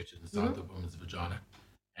it's inserted inside the woman's vagina,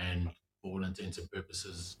 and for all intents and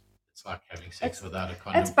purposes, it's like having sex without a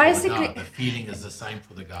condom. It's basically the feeling is the same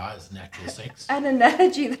for the guy as natural sex. An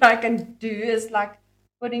analogy that I can do is like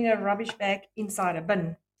putting a rubbish bag inside a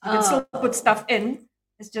bin. You can still put stuff in.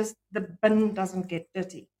 It's just the bin doesn't get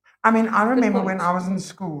dirty. I mean, I remember when I was in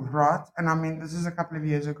school, right? And I mean, this is a couple of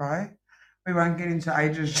years ago. We won't get into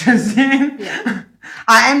ages just then. Yeah.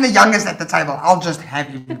 I am the youngest at the table. I'll just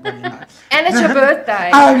have you people, And it's your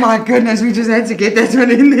birthday. Oh my goodness, we just had to get that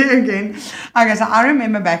one in there again. Okay, so I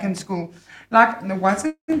remember back in school,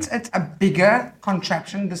 wasn't it a bigger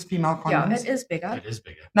contraption, this female condoms? Yeah, it is bigger. It is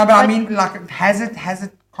bigger. No, but I mean, has it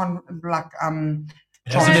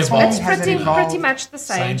it's pretty much the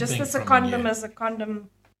same just as a condom as a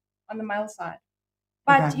condom on the male side.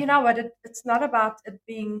 But you know what? It's not about it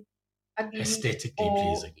being ugly, aesthetically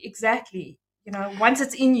pleasing. Exactly. Once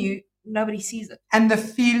it's in you, nobody sees it. And the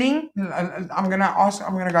feeling, I'm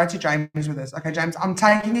gonna go to James with this. Okay, James, I'm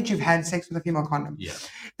taking it you've had sex with a female condom. Yeah.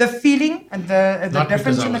 The feeling and the not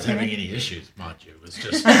difference because I in the was having feeling. any issues, mind you. It was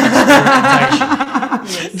just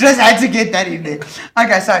just had to get that in there.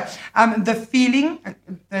 Okay, so the feeling,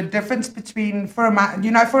 the difference between for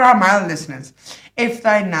our male listeners, if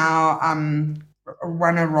they now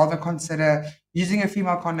want to rather consider using a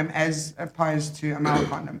female condom as opposed to a male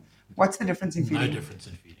condom, what's the difference in feeling? No difference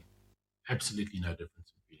in feeling. Absolutely no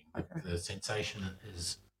difference in feeling. Okay. The sensation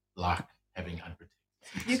is like having unprotected.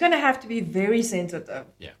 You're going to have to be very sensitive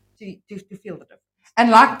to feel the difference. And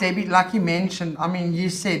like Debbie, like you mentioned, I mean, you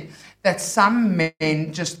said that some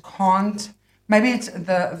men just can't. Maybe it's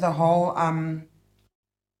the whole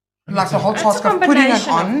like the whole It's a task of putting it combination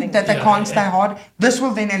of on things. that they Yeah, can't stay hard. This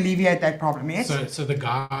will then alleviate that problem. Yes. So the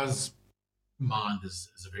guy's mind is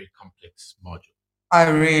a very complex module.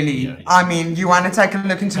 Oh, really? Yeah, yeah. I mean, you want to take a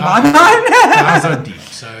look into Guys- my Guys mind? are deep.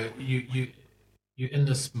 So you're in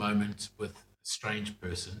this moment with a strange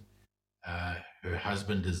person. Her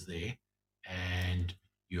husband is there, and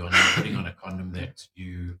you are now putting on a condom that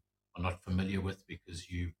you are not familiar with because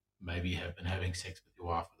you maybe have been having sex with your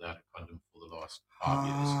wife without a condom for the last 5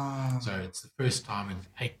 years. Ah. So it's the first time in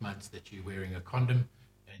 8 months that you're wearing a condom,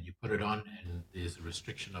 and you put it on, and there's a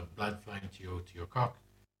restriction of blood flowing to your cock,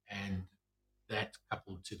 and that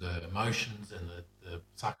coupled to the emotions and the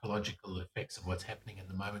psychological effects of what's happening in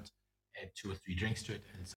the moment, add 2 or 3 drinks to it,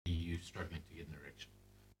 and suddenly you're struggling to get an erection.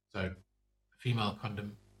 So a female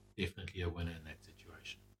condom, definitely a winner in that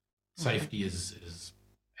situation. Safety is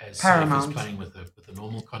as Paramount. safe as playing with a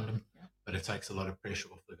normal condom, but it takes a lot of pressure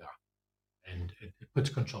off the guy, and it puts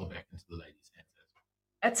control back into the lady's hands as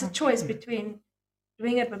well. It's a choice between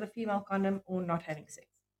doing it with a female condom or not having sex.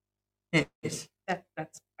 Yes.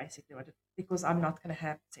 That's basically what it is, because I'm not going to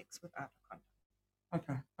have sex without a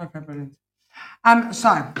condom. Okay, brilliant.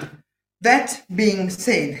 So that being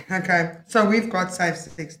said, okay, so we've got safe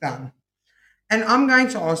sex done. And I'm going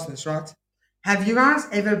to ask this, right? Have you guys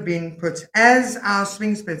ever been put, as our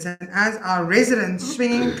Swingsperts and as our resident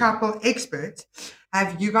swinging couple experts,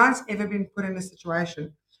 have you guys ever been put in a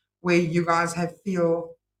situation where you guys have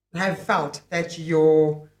felt that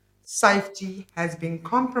your safety has been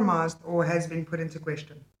compromised or has been put into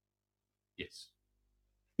question? Yes.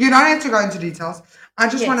 You don't have to go into details. I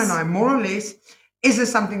just want to Yes. know, more or less, is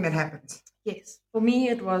this something that happens? Yes, for me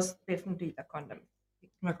it was definitely the condom.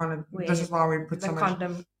 This is why we put The so much.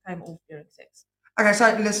 condom came off during sex. Okay,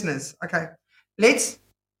 so listeners, okay, let's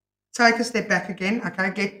take a step back again.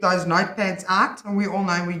 Okay, get those notepads out, and we all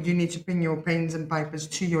know you need to bring your pens and papers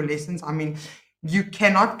to your lessons. I mean, you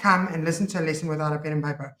cannot come and listen to a lesson without a pen and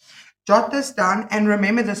paper. Jot this down and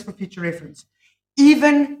remember this for future reference.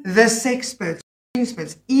 Even the sexperts,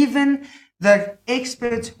 even the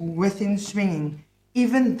experts within swinging,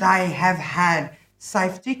 even they have had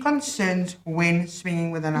safety concerns when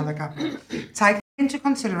swinging with another couple. Take it into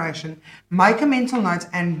consideration, make a mental note,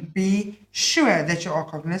 and be sure that you are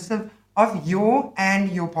cognizant of your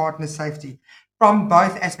and your partner's safety from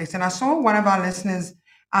both aspects. And I saw one of our listeners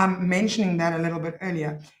mentioning that a little bit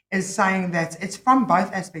earlier, is saying that it's from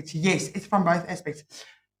both aspects. Yes, it's from both aspects.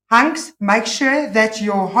 Hunks, make sure that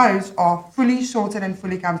your hose are fully sorted and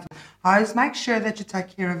fully comfortable. Hose, make sure that you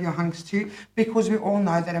take care of your hunks too, because we all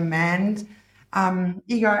know that a man's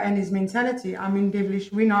ego and his mentality, I mean, devilish,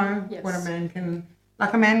 we know what a man can,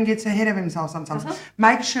 like a man gets ahead of himself sometimes.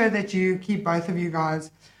 Make sure that you keep both of you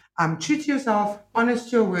guys true to yourself, honest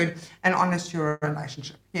to your word, and honest to your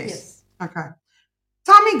relationship. Yes. Okay.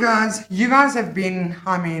 Tell me, guys, you guys have been,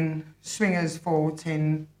 I mean, swingers for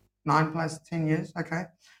 9 plus 10 years, okay?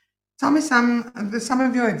 Tell me some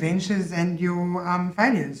of your adventures and your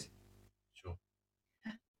failures. Sure.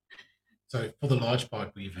 So for the large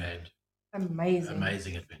part, we've had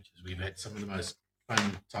Amazing adventures. We've had some of the most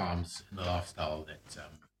fun times in the lifestyle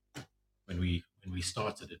that when we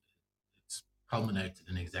started it, it's culminated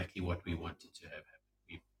in exactly what we wanted to have happen.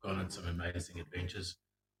 We've gone on some amazing adventures.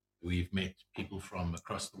 We've met people from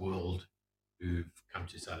across the world who've come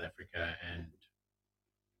to South Africa, and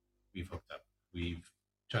we've hooked up. We've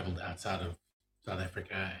traveled outside of South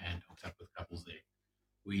Africa and hooked up with couples there.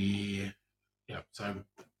 So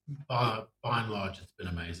by and large, it's been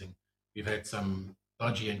amazing. We've had some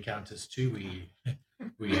dodgy encounters too.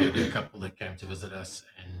 We had a couple that came to visit us,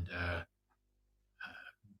 and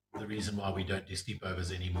the reason why we don't do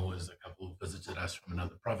sleepovers anymore is a couple visited us from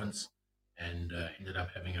another province and ended up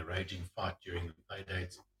having a raging fight during the play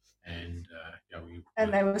dates, and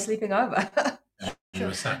they were sleeping over. we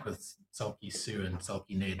were stuck with Sulky Sue and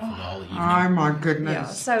Sulky Ned for the whole evening. Oh my goodness. Yeah,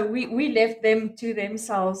 so we left them to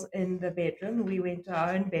themselves in the bedroom. We went to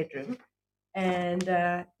our own bedroom. And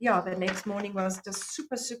the next morning was just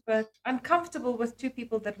super, super uncomfortable with two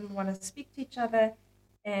people that didn't want to speak to each other,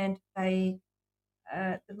 and they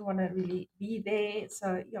didn't want to really be there.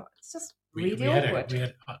 So, it's just really awkward. We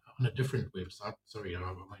had on a different website, sorry, I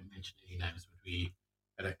won't mention any names, but we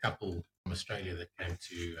had a couple from Australia that came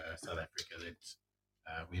to South Africa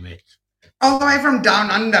that we met. All the way from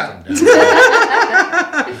down under.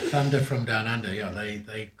 Thunder from down under. Yeah,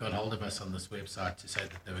 they got hold of us on this website to say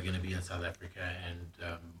that they were going to be in South Africa, and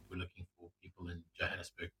we're looking for people in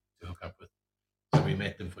Johannesburg to hook up with. So we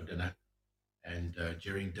met them for dinner, and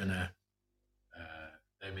during dinner,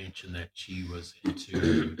 they mentioned that she was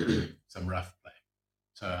into some rough play.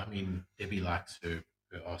 So, I mean, Debbie likes her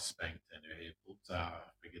ass spanked and her hair pulled. So I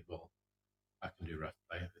figured, well, I can do rough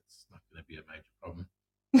play. It's not going to be a major problem.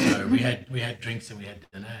 So we had drinks and we had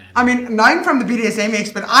dinner. And I mean, knowing from the BDSM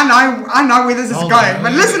expert, I know where this is Hold going. on.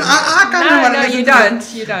 But listen, I kind of want to listen you to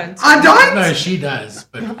don't. You don't. I don't. no, she does,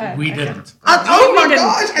 but we didn't. Oh my We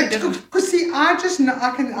gosh! didn't. Because see, I just know,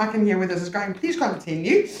 I can hear where this is going. Please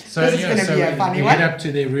continue. So This is going to be a funny we one. head up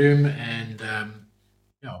to their room, and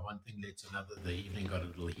one thing led to another. The evening got a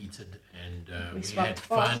little heated, and We we swapped had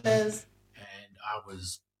fun. partners. And I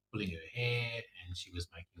was pulling her hair, and she was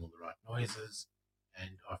making all the right noises. And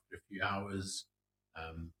after a few hours,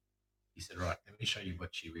 he said, "Right, let me show you what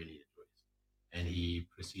she really enjoys." And he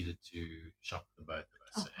proceeded to shock the both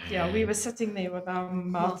of us. Yeah, we And were sitting there with our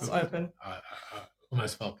mouths open. I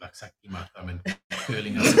almost felt like sucking my thumb and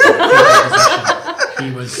curling up.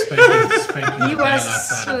 He was spanking He the was hell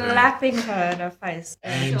outside of her, slapping her in her face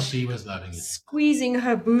and she was loving it. squeezing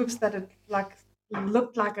her boobs that it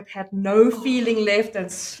looked like it had no feeling left, and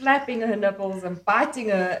slapping her nipples and biting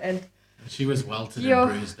her, and She was welted Yo.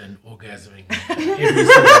 and bruised and orgasming every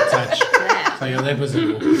single touch. So yeah, that was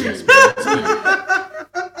an awkward experience.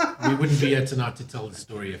 But we wouldn't be here tonight to tell the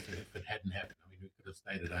story if it hadn't happened. I mean, we could have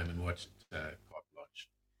stayed at home and watched carte blanche,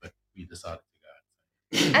 but we decided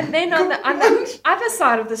to go. and then on the other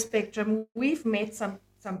side of the spectrum, we've met some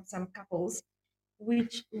couples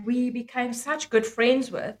which we became such good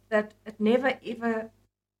friends with that it never ever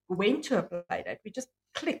went to a play date. We just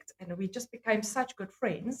clicked and we just became such good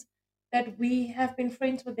friends that we have been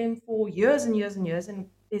friends with them for years and years and years, and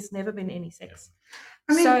there's never been any sex.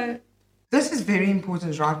 I mean, So this is very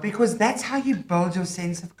important, right? Because that's how you build your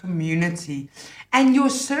sense of community and your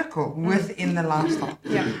circle within the lifestyle.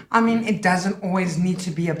 Yeah. I mean, it doesn't always need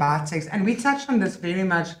to be about sex. And we touched on this very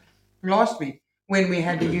much last week when we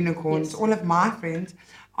had the unicorns, all of my friends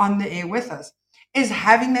on the air with us, is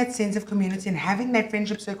having that sense of community and having that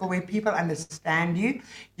friendship circle where people understand you.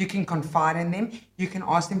 You can confide in them. You can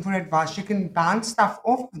ask them for advice. You can bounce stuff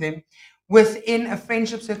off of them within a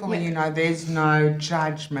friendship circle where you know there's no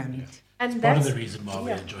judgment. and Part of that's the reason why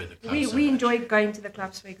we enjoy the club we so we much. enjoy going to the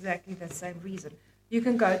clubs for exactly the same reason. You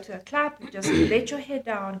can go to a club, just let your head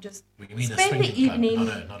down, just We mean a spend the swinging evening.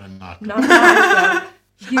 club, not a night. Not a nightclub.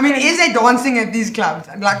 You I mean, can- is there dancing at these clubs?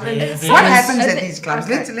 Like, There what is. happens at these clubs?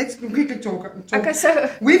 Okay. Let's quickly talk. Okay,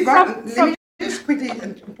 so We've got. from- Let me just quickly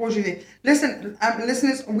pause you there. Listen,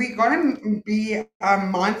 listeners, we got to be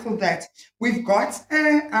mindful that we've got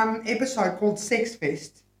an episode called Sex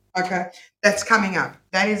Fest. Okay, that's coming up.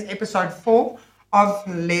 That is episode 4 of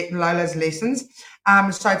Lola's lessons.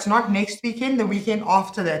 So it's not next weekend. The weekend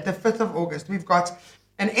after that, the 5th of August, we've got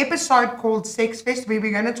an episode called Sex Fest where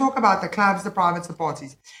we're going to talk about the clubs, the privates, the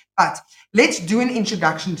parties. But let's do an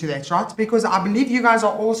introduction to that, right? Because I believe you guys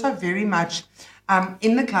are also very much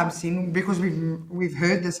in the club scene, because we've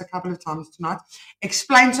heard this a couple of times tonight.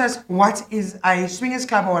 Explain to us, what is a swingers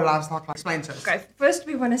club or a lifestyle club? Explain to us. Okay, first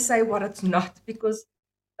we want to say what it's not, because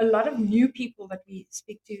a lot of new people that we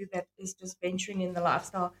speak to that is just venturing in the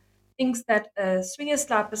lifestyle thinks that a swingers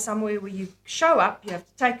club is somewhere where you show up, you have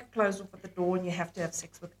to take your clothes off at the door, and you have to have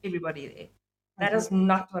sex with everybody there. That is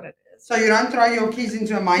not what it is. So you don't throw your keys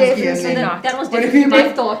into a minefield. Definitely and not. That was What definitely have my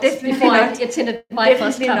you- thought Definitely before I not. attended my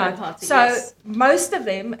first Definitely club not. party. So yes. most of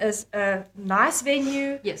them is a nice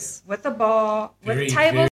venue Yes. with a bar, Very, with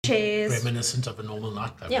table very chairs, Reminiscent of a normal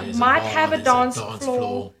nightclub. Yeah. There's might bar, have a there's dance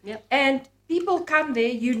floor. Yep. And people come there,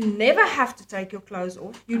 you never have to take your clothes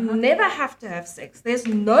off. You never have to have sex. There's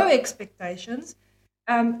no expectations.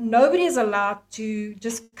 Nobody is allowed to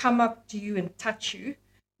just come up to you and touch you.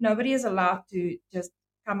 Nobody is allowed to just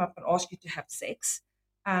come up and ask you to have sex.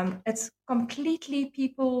 It's completely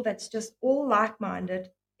people that's just all like-minded.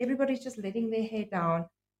 Everybody's just letting their hair down.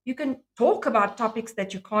 You can talk about topics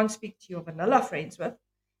that you can't speak to your vanilla friends with.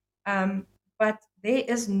 But there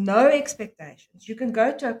is no expectations. You can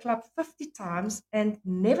go to a club 50 times and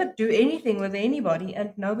never do anything with anybody,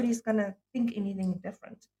 and nobody's going to think anything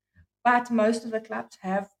different. But most of the clubs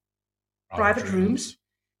have private rooms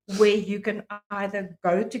where you can either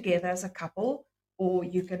go together as a couple, or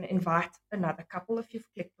you can invite another couple if you've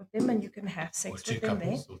clicked with them, and you can have or sex two with them there,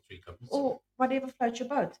 couples or three couples. or whatever floats your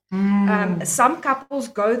boat. Mm. Some couples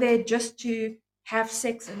go there just to have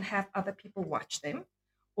sex and have other people watch them,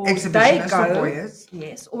 or they Exhibitionists or go, voyeurs.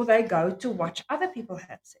 yes, or they go to watch other people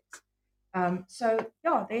have sex. So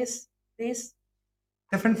yeah, there's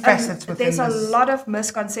Different facets within there's a this. lot of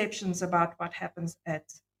misconceptions about what happens at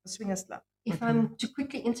the swingers club. If I'm to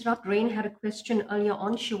quickly interrupt, Rain had a question earlier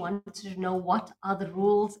on. She wanted to know what are the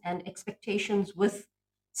rules and expectations with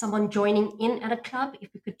someone joining in at a club? If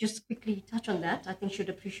we could just quickly touch on that, I think she'd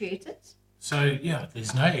appreciate it. So yeah,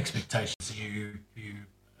 there's no expectations.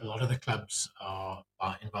 A lot of the clubs are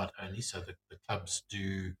invite only, so the clubs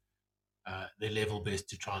do their level best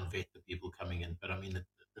to try and vet the people coming in. But I mean,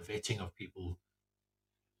 the vetting of people,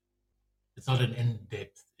 it's not an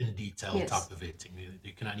in-depth, in detail Yes. type of vetting.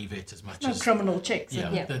 You can only vet as much No as criminal checks. yeah.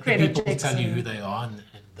 and The credit people will checks tell you and- who they are, and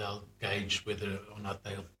they'll gauge whether or not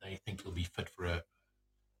they think you'll be fit for a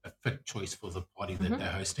fit choice for the party that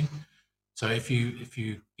they're hosting. So if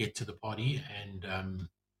you get to the party and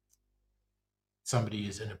somebody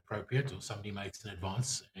is inappropriate or somebody makes an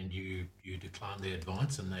advance and you decline their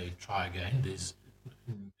advance and they try again, there's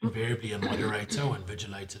invariably a moderator or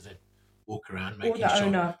invigilator that walk around Or making the sure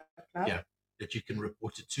owner of the club. yeah, that you can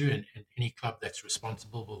report it to, and any club that's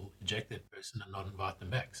responsible will eject that person and not invite them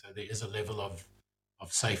back. So there is a level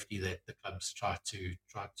of safety that the clubs try to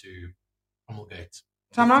promulgate.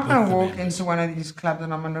 So I'm not with going to the walk members. into one of these clubs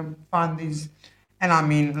and I'm going to find these, and I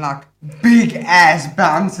mean like big ass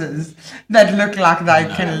bouncers that look like they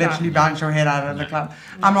No. can literally bounce your head out of the No. club.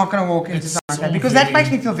 I'm not going to walk into It's something like that all because that very-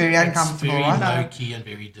 makes me feel very It's uncomfortable. very Right? low key and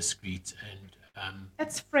very discreet, and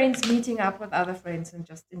It's friends meeting up with other friends and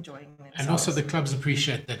just enjoying themselves. and also the clubs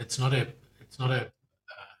appreciate that it's not a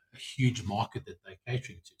huge market that they're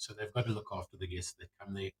catering to, so they've got to look after the guests that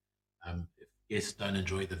come there. If guests don't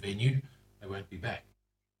enjoy the venue, they won't be back.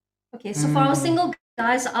 Okay, so for our single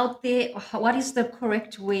guys out there, what is the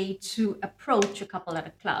correct way to approach a couple at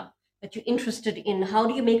a club that you're interested in? How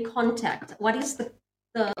do you make contact? What is the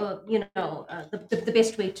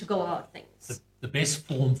best way to go about things? The best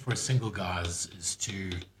form for a single guy is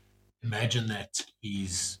to imagine that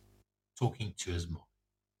he's talking to his mom.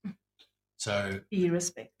 So be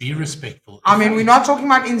respectful. be respectful. I mean, we're not talking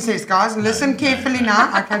about incest, guys. Listen carefully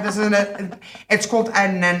now. Okay, this is it's called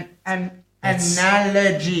an That's-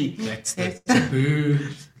 analogy. That's the taboo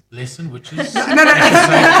lesson, which is No.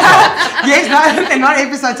 Yes, no, they're not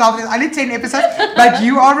episode 12. There's only 10 episodes, but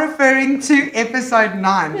you are referring to episode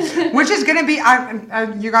 9, which is going to be,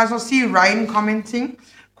 you guys will see Rain commenting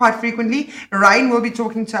quite frequently. Rain will be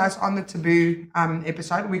talking to us on the taboo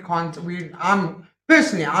episode.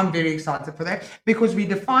 I'm very excited for that because we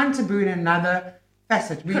define taboo in another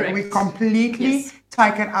facet. We Correct. completely Yes.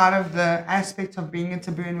 take it out of the aspect of being a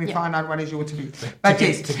taboo and we find out what is your taboo. But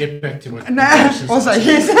yes. to get back to what No, Natasha's also, asking.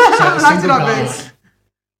 yes. So a That's single what I guy meant.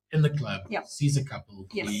 in the club Yeah. sees a couple,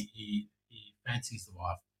 Yes. he fancies the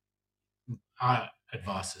wife. Our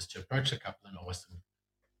advice is to approach the couple and ask them,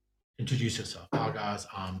 introduce yourself. Hi guys,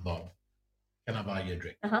 I'm Bob. Can I buy you a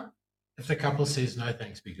drink? Uh-huh. If the couple says no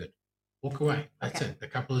thanks, be good. Walk away. That's Okay. it. The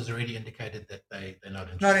couple has already indicated that they're not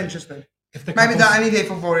interested. Not interested. If the Maybe couple's- they're only there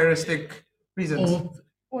for voyeuristic reasons.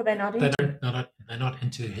 Or they're not they into they're not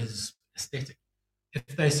into his aesthetic. If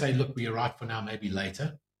they say, look, we're right for now, maybe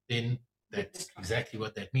later, then that's exactly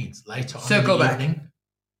what that means. Later on Circle in the back. evening,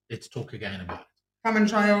 let's talk again about it. Come and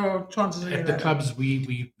try your chances At again. the later. clubs,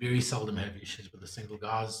 we very seldom have issues with the single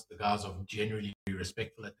guys. The guys are generally very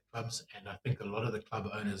respectful at the clubs, and I think a lot of the club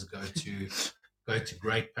owners go to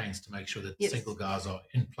great pains to make sure that the Yes. single guys are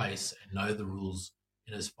in place and know the rules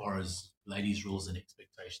in as far as ladies' rules and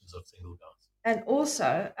expectations of single guys. And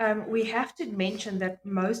also, we have to mention that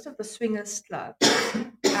most of the swingers clubs,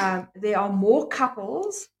 there are more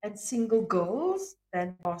couples and single girls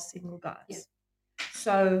than are single guys. Yeah.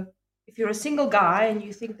 So if you're a single guy and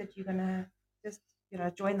you think that you're gonna just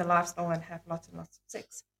join the lifestyle and have lots and lots of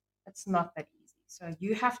sex, it's not that easy. So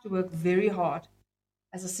you have to work very hard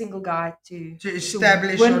as a single guy to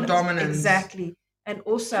establish win- your dominance. Exactly. And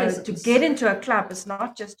also to Presence. get into a club, it's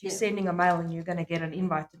not just you Yeah. sending a mail and you're going to get an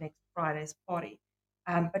invite to next Friday's party.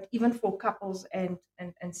 But even for couples and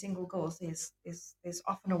single girls, there's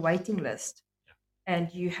often a waiting list,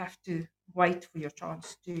 and you have to wait for your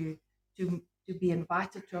chance to be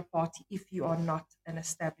invited to a party if you are not an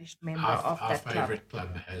established member of Our that club. favorite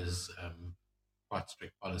club has quite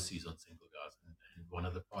strict policies on single guys, and one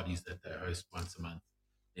of the parties that they host once a month,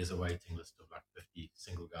 there's a waiting list of like 50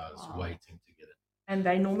 single guys Wow. waiting to get it. And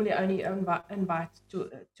they normally only invite two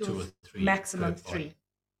Two or three maximum per party. 3.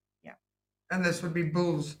 And this would be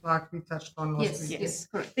bulls, like we touched on last Yes, week. yes,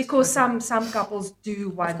 correct. Because some couples do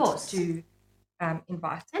want course. to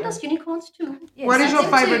invite. And us unicorns too. Yes. What is your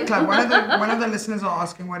That's it favorite too. club? One of the listeners are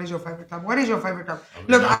asking, "What is your favorite club? What is your favorite club?" I would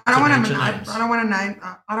Look, like I don't to want mention to. names. I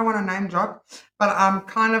don't want to name drop, but I'm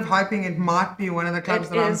kind of hoping it might be one of the clubs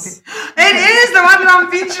It that I'm. is. It is the one that I'm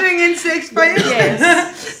featuring in Sex Fest.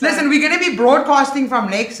 Yes. Listen, we're going to be broadcasting from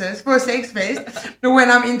Lexus for Sex Fest when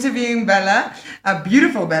I'm interviewing Bella,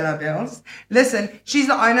 beautiful Bella Bells. Listen, she's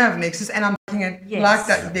the owner of Nexus, and I'm thinking it Yes. like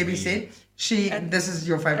that Debbie said. This is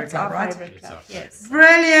your favorite It's club, our right? favorite club. Yes.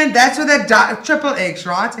 Brilliant. That's with the triple X,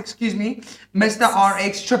 right? Excuse me. Mr.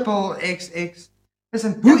 RX, triple XX.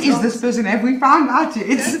 Listen, who is this person? Have we found out yet?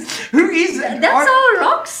 Who is it? That's our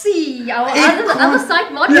Roxy, our other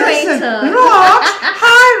site moderator. Listen, Rox.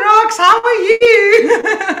 Hi, Rox. How are you?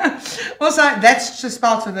 Also, that's just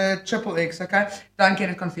spelled with the triple X, okay? Don't get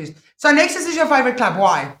it confused. So, Nexus is your favorite club.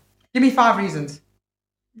 Why? Give me 5 reasons.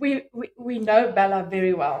 We know Bella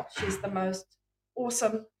very well. She's the most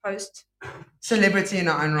awesome host. Celebrity in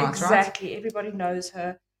her own right, Exactly. Everybody knows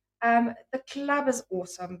her. The club is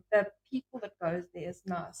awesome. The people that goes there is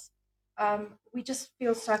nice. We just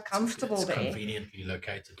feel so comfortable It's there. conveniently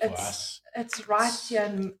located for us. It's right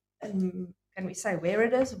here in can we say where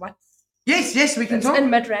it is? Yes, we can It's talk. in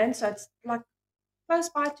Midrand, so it's like close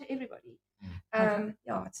by to everybody. Okay.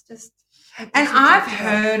 Yeah, it's just. And I've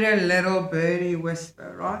heard a little birdie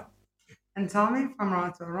whisper, right? And tell me if I'm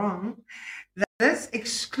right or wrong, that this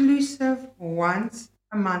exclusive once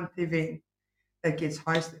a month event that gets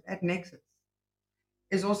hosted at Nexus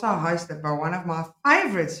is also hosted by one of my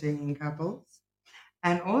favorite swinging couples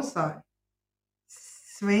and also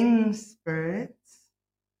Swingsperts.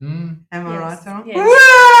 Am I right or wrong? Yes.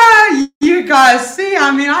 Whoa! You guys see, I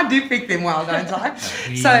mean, I do pick them well, don't I?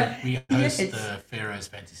 We host the Pharaoh's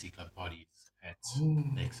Fantasy Club parties at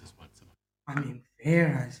Nexus once a month. I mean,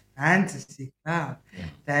 Pharaoh's Fantasy Club.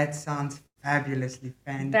 That sounds fabulously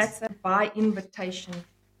fancy. That's a by invitation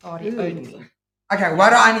party only. Okay, what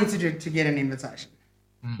do I need to do to get an invitation?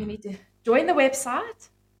 You need to join the website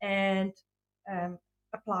and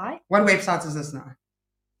apply. What website is this now?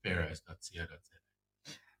 Pharaohs.co.za.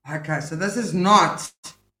 Okay, so this is not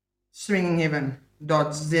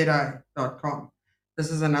swingingheaven.zo.com. This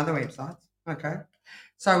is another website. Okay.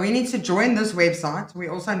 So we need to join this website. We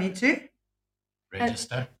also need to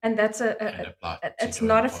Register and that's and apply. it's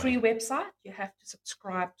not a free website. You have to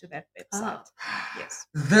subscribe to that website. Yes.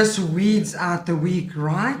 This weeds out the week,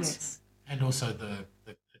 right? Yes. And also the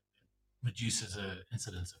reduces the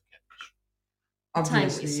incidence of catfish.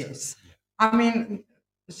 Obviously, Time yes. I mean,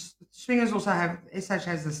 swingers also have, SH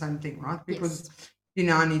has the same thing, right? Because you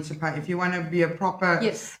now need to pay. If you want to be a proper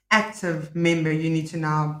active member, you need to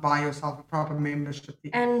now buy yourself a proper membership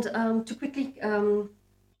fee. And to quickly,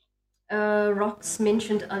 Rox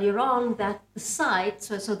mentioned earlier on that the site,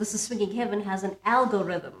 so this is Swinging Heaven, has an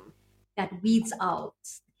algorithm that weeds out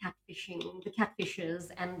catfishing, the catfishes,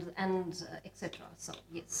 and etc. So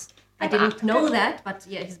yes, I didn't know that, but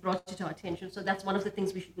yeah, he's brought it to our attention. So that's one of the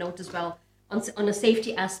things we should note as well on a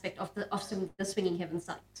safety aspect of the Swinging Heaven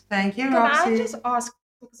site. Thank you, Can Roxy. I just ask,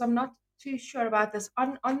 because I'm not too sure about this,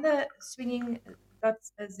 on the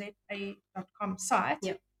swinging.za.com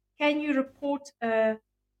site, can you report a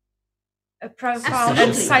profile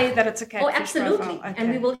and say that it's a catfish absolutely. profile? Okay.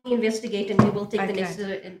 And we will investigate and we will take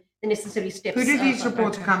the necessary steps. Who do these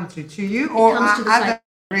reports come to? To you or other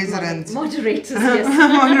residents? Moderators, yes.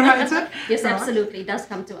 Moderator? Yes, absolutely. It does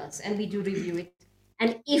come to us and we do review it.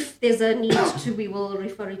 And if there's a need to, we will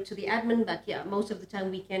refer it to the admin. But yeah, most of the time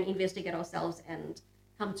we can investigate ourselves and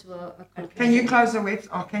come to a conclusion. Can you close the website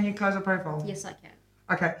or can you close a profile? Yes, I can.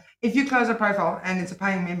 Okay. If you close a profile and it's a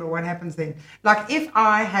paying member, what happens then? Like if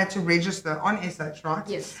I had to register on SH, right?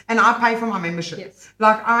 Yes. And I pay for my membership. Yes.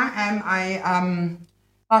 Like I am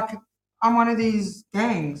I'm one of these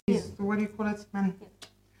gangs. What do you call it, man?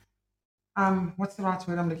 What's the right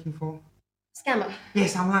word I'm looking for? Scammer.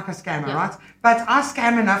 Yes, I'm like a scammer, right? But I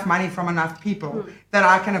scam enough money from enough people that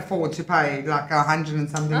I can afford to pay like 100 and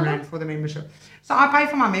something rand for the membership. So I pay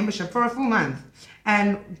for my membership for a full month.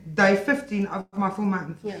 And day 15 of my full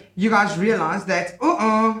month, you guys realize that,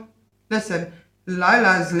 listen,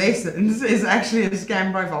 Lola's Lessons is actually a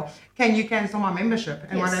scam profile. Can you cancel my membership?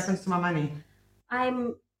 And what happens to my money?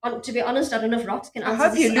 To be honest, I don't know if Rox can answer I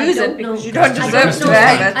hope this. you lose it because you don't deserve I to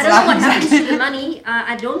have it. I don't know what happens to the money.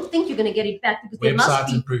 I don't think you're going to get it back because there must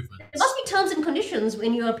be terms and conditions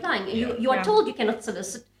when you're applying. You are told you cannot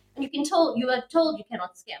solicit, and you are told you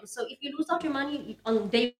cannot scam. So if you lose out your money on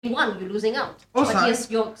day one, you're losing out. Also, but yes,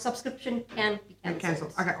 your subscription can be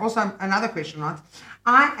cancelled. Okay. Also, another question, right?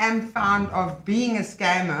 I am found of being a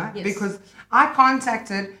scammer because I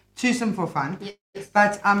contacted Twosome for fun. Yes.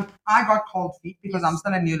 But I got cold feet because I'm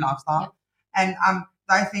still a new lifestyle. And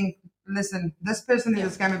I think, listen, this person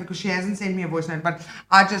is a scammer because she hasn't sent me a voice note, but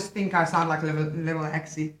I just think I sound like little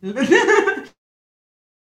Axie.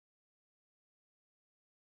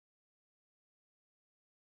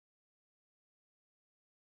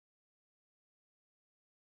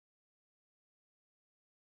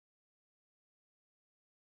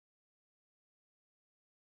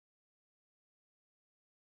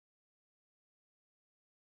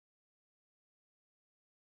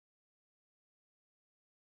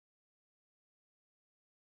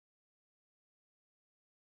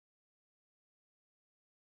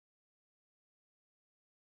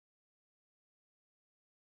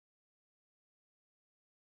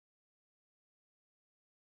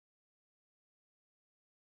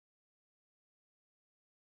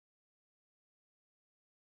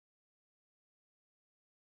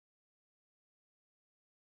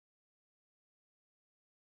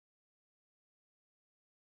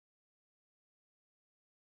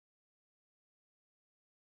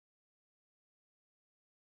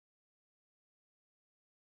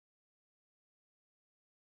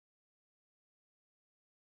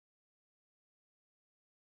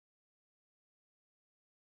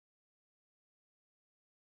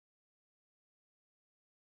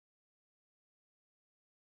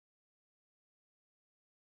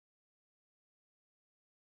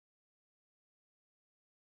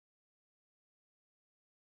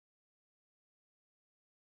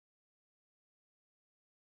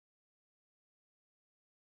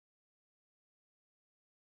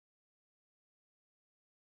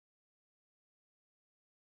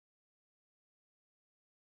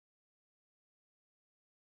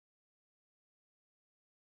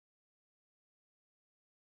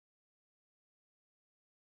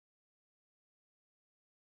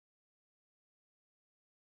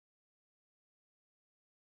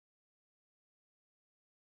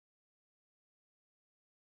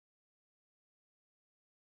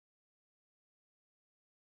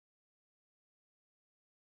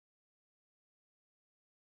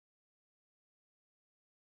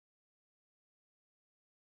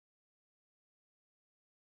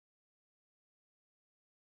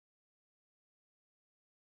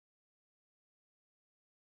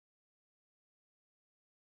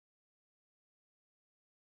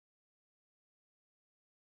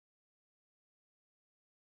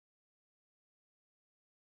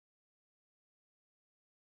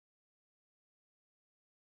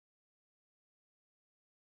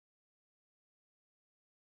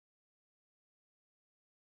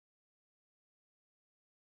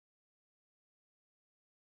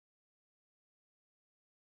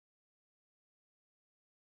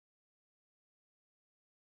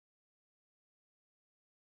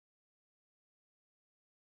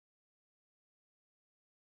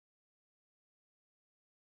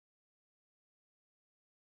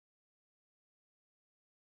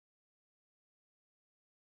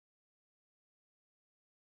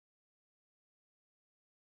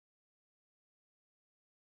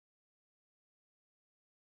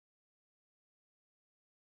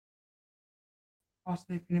 Ask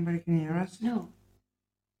if anybody can hear us. No.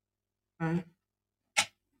 Okay.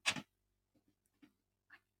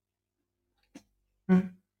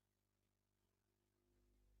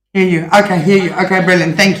 Hear you. Okay, hear you. Okay,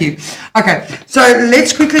 brilliant. Thank you. Okay, so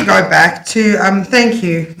let's quickly go back to, thank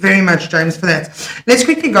you very much, James, for that. Let's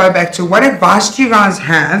quickly go back to what advice do you guys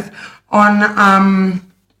have on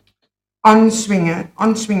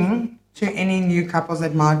swinging to any new couples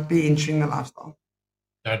that might be entering the lifestyle?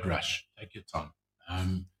 Don't rush. Take your time.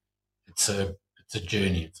 It's a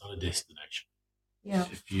journey. It's not a destination. Yeah.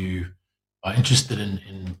 If you are interested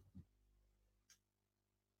in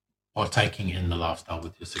partaking in the lifestyle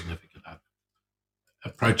with your significant other,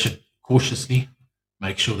 approach it cautiously.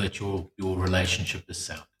 Make sure that your relationship is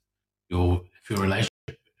sound. If your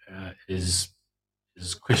relationship is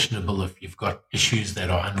questionable, if you've got issues that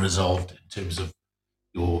are unresolved in terms of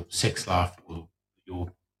your sex life or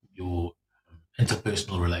your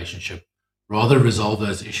interpersonal relationship, rather resolve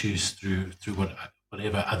those issues through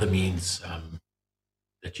whatever other means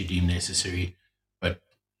that you deem necessary. But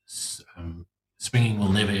swinging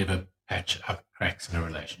will never ever patch up cracks in a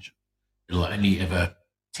relationship. It'll only ever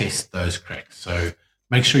test those cracks. So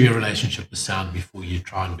make sure your relationship is sound before you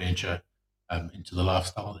try and venture into the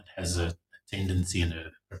lifestyle. It has a tendency and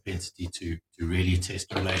a propensity to really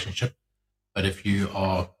test a relationship. But if you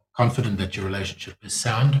are confident that your relationship is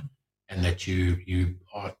sound and that you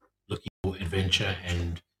are looking for adventure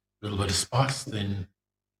and a little bit of spice, then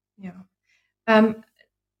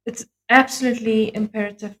it's absolutely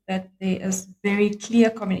imperative that there is very clear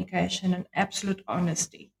communication and absolute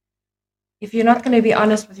honesty. If you're not going to be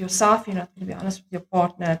honest with yourself, you're not going to be honest with your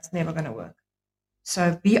partner, it's never going to work.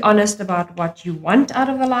 So be honest about what you want out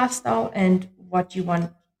of the lifestyle and what you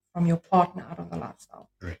want from your partner out of the lifestyle.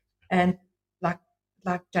 Correct. And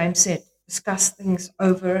like James said, discuss things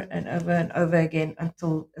over and over and over again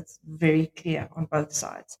until it's very clear on both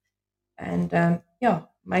sides. And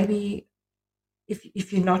maybe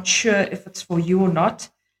if you're not sure if it's for you or not,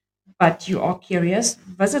 but you are curious,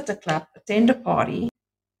 visit a club, attend a party.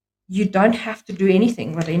 You don't have to do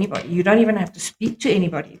anything with anybody. You don't even have to speak to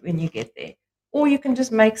anybody when you get there. Or you can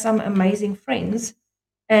just make some amazing friends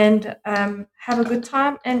and have a good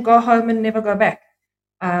time and go home and never go back.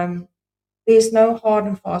 There's no hard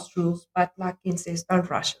and fast rules, but like Ken says, don't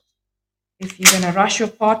rush it. If you're going to rush your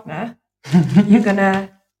partner, you're gonna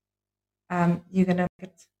make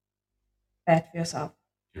it bad for yourself.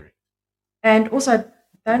 Correct. And also,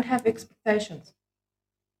 don't have expectations.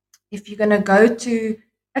 If you're going to go to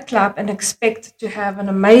a club and expect to have an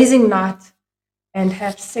amazing night and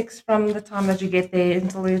have sex from the time that you get there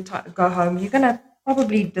until you go home, you're going to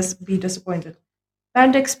probably be disappointed.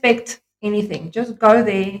 Don't expect anything. Just go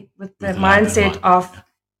there with the mindset of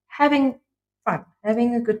having fun,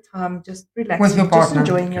 having a good time, just relaxing, With your just partner.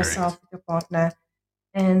 enjoying Correct. yourself with your partner,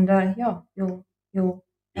 and you'll You'll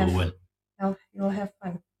win. you'll have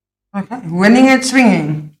fun. Okay, winning at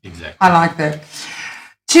swinging. Exactly. I like that.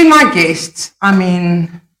 To my guests,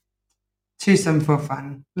 twosome for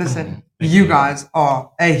fun. Listen, Thank you you. guys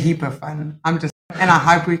are a heap of fun. And I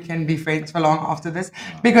hope we can be friends for long after this,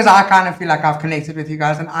 because I kind of feel like I've connected with you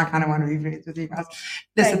guys and I kind of want to be friends with you guys.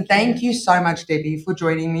 Listen, thank you so much, Debbie, for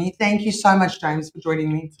joining me. Thank you so much, James, for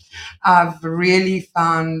joining me. I've really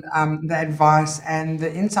found the advice and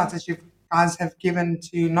the insights that you guys have given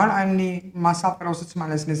to not only myself, but also to my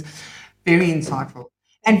listeners, very insightful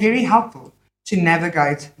and very helpful to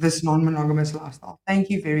navigate this non-monogamous lifestyle. Thank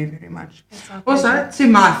you very, very much. Also, to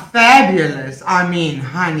my fabulous, honey,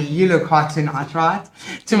 you look hot tonight, right?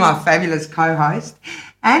 To my fabulous co-host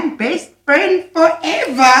and best friend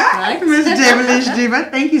forever, Miss Devilish Diva.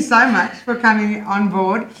 Thank you so much for coming on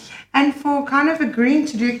board and for kind of agreeing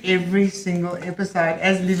to do every single episode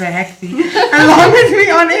as Liva Haxi along with me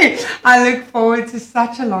on it. I look forward to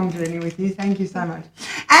such a long journey with you. Thank you so much.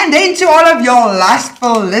 And then to all of your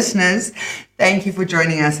lustful listeners, thank you for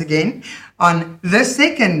joining us again on the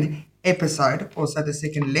second episode, also the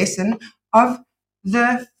second lesson of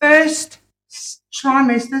the first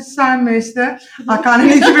semester. I kind of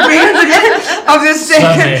need to repeat it again. Of the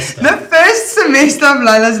first semester of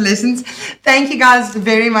Lola's lessons. Thank you guys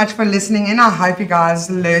very much for listening in. I hope you guys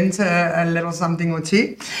learned a little something or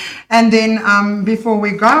two. And then before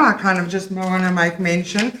we go, I kind of just want to make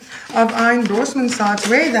mention of our endorsement sites.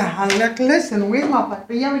 Where the hell? Like, listen, where's my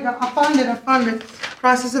paper? Here we go. I found it.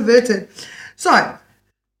 Crisis averted. So,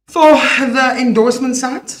 for the endorsement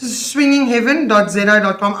site,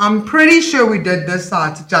 swingingheaven.zo.com. I'm pretty sure we did this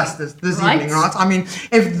site justice this evening, right? I mean,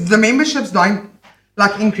 if the memberships don't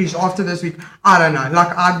increase after this week, I don't know.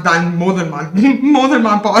 I've done more than my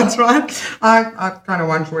parts, right? I kind of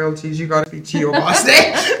want royalties. You got to be to your boss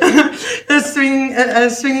there. The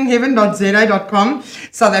swingingheaven.za.com,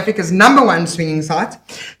 South Africa's #1 swinging site.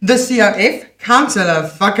 The COF, Counselor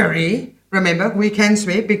Fuckery. Remember, we can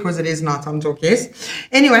swear because it is not on Talk Yes.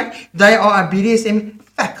 Anyway, they are a BDSM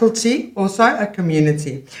faculty, also a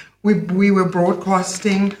community. We were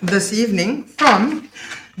broadcasting this evening from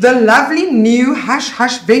the lovely new Hush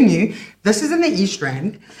Hush venue. This is in the East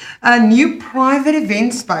Rand, a new private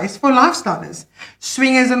event space for lifestylers.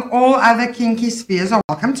 Swingers and all other kinky spheres are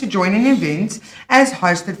welcome to join in events as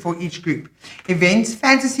hosted for each group. Events,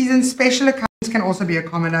 fantasies, and special occasions can also be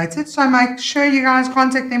accommodated, so make sure you guys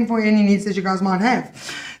contact them for any needs that you guys might have.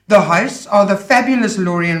 The hosts are the fabulous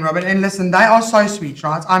Laurie and Robert, and listen, they are so sweet,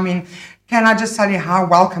 right? I mean, can I just tell you how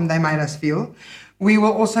welcome they made us feel? We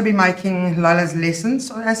will also be making Lola's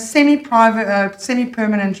lessons as semi-private,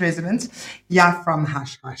 semi-permanent residents, from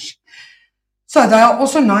Hush Hush. So they are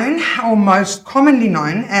also known, or most commonly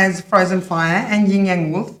known, as Frozen Fire and Yin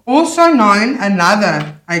Yang Wolf, also known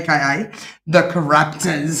another, aka the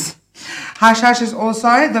Corruptors. Hush Hush is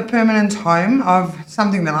also the permanent home of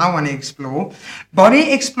something that I want to explore,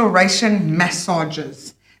 body exploration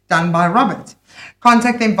massages done by Robert.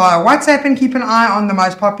 Contact them via WhatsApp and keep an eye on the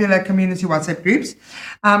most popular community WhatsApp groups.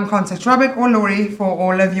 Contact Robert or Laurie for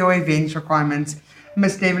all of your event requirements.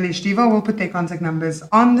 Miss Devilish Diva will put their contact numbers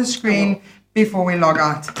on the screen before we log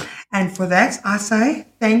out. And for that, I say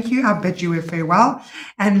thank you. I bid you a farewell.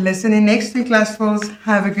 And listen in next week, Lustfuls.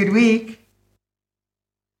 Have a good week.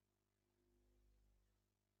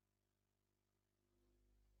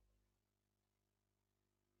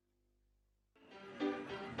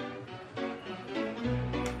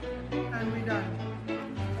 And we're done.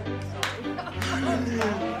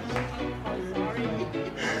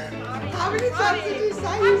 How many times did you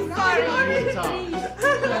say he's not sorry?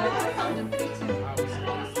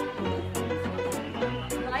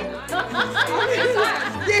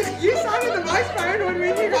 Yes, you sounded the most paranoid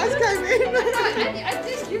when you guys came in.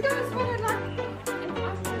 You guys want to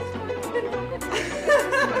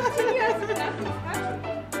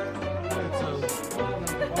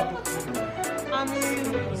I mean,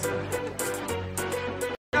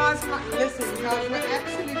 guys, listen, guys, we're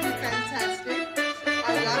absolutely fantastic.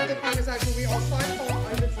 I love the conversation. We are so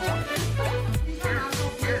far over time. You guys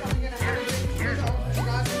need to be anywhere. You don't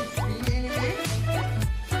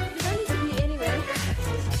need to be anywhere.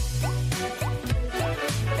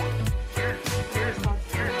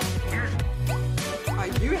 Oh,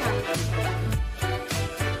 you have it.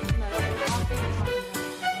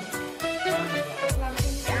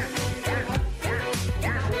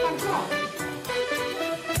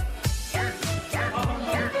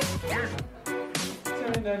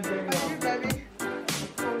 Turn it down very well.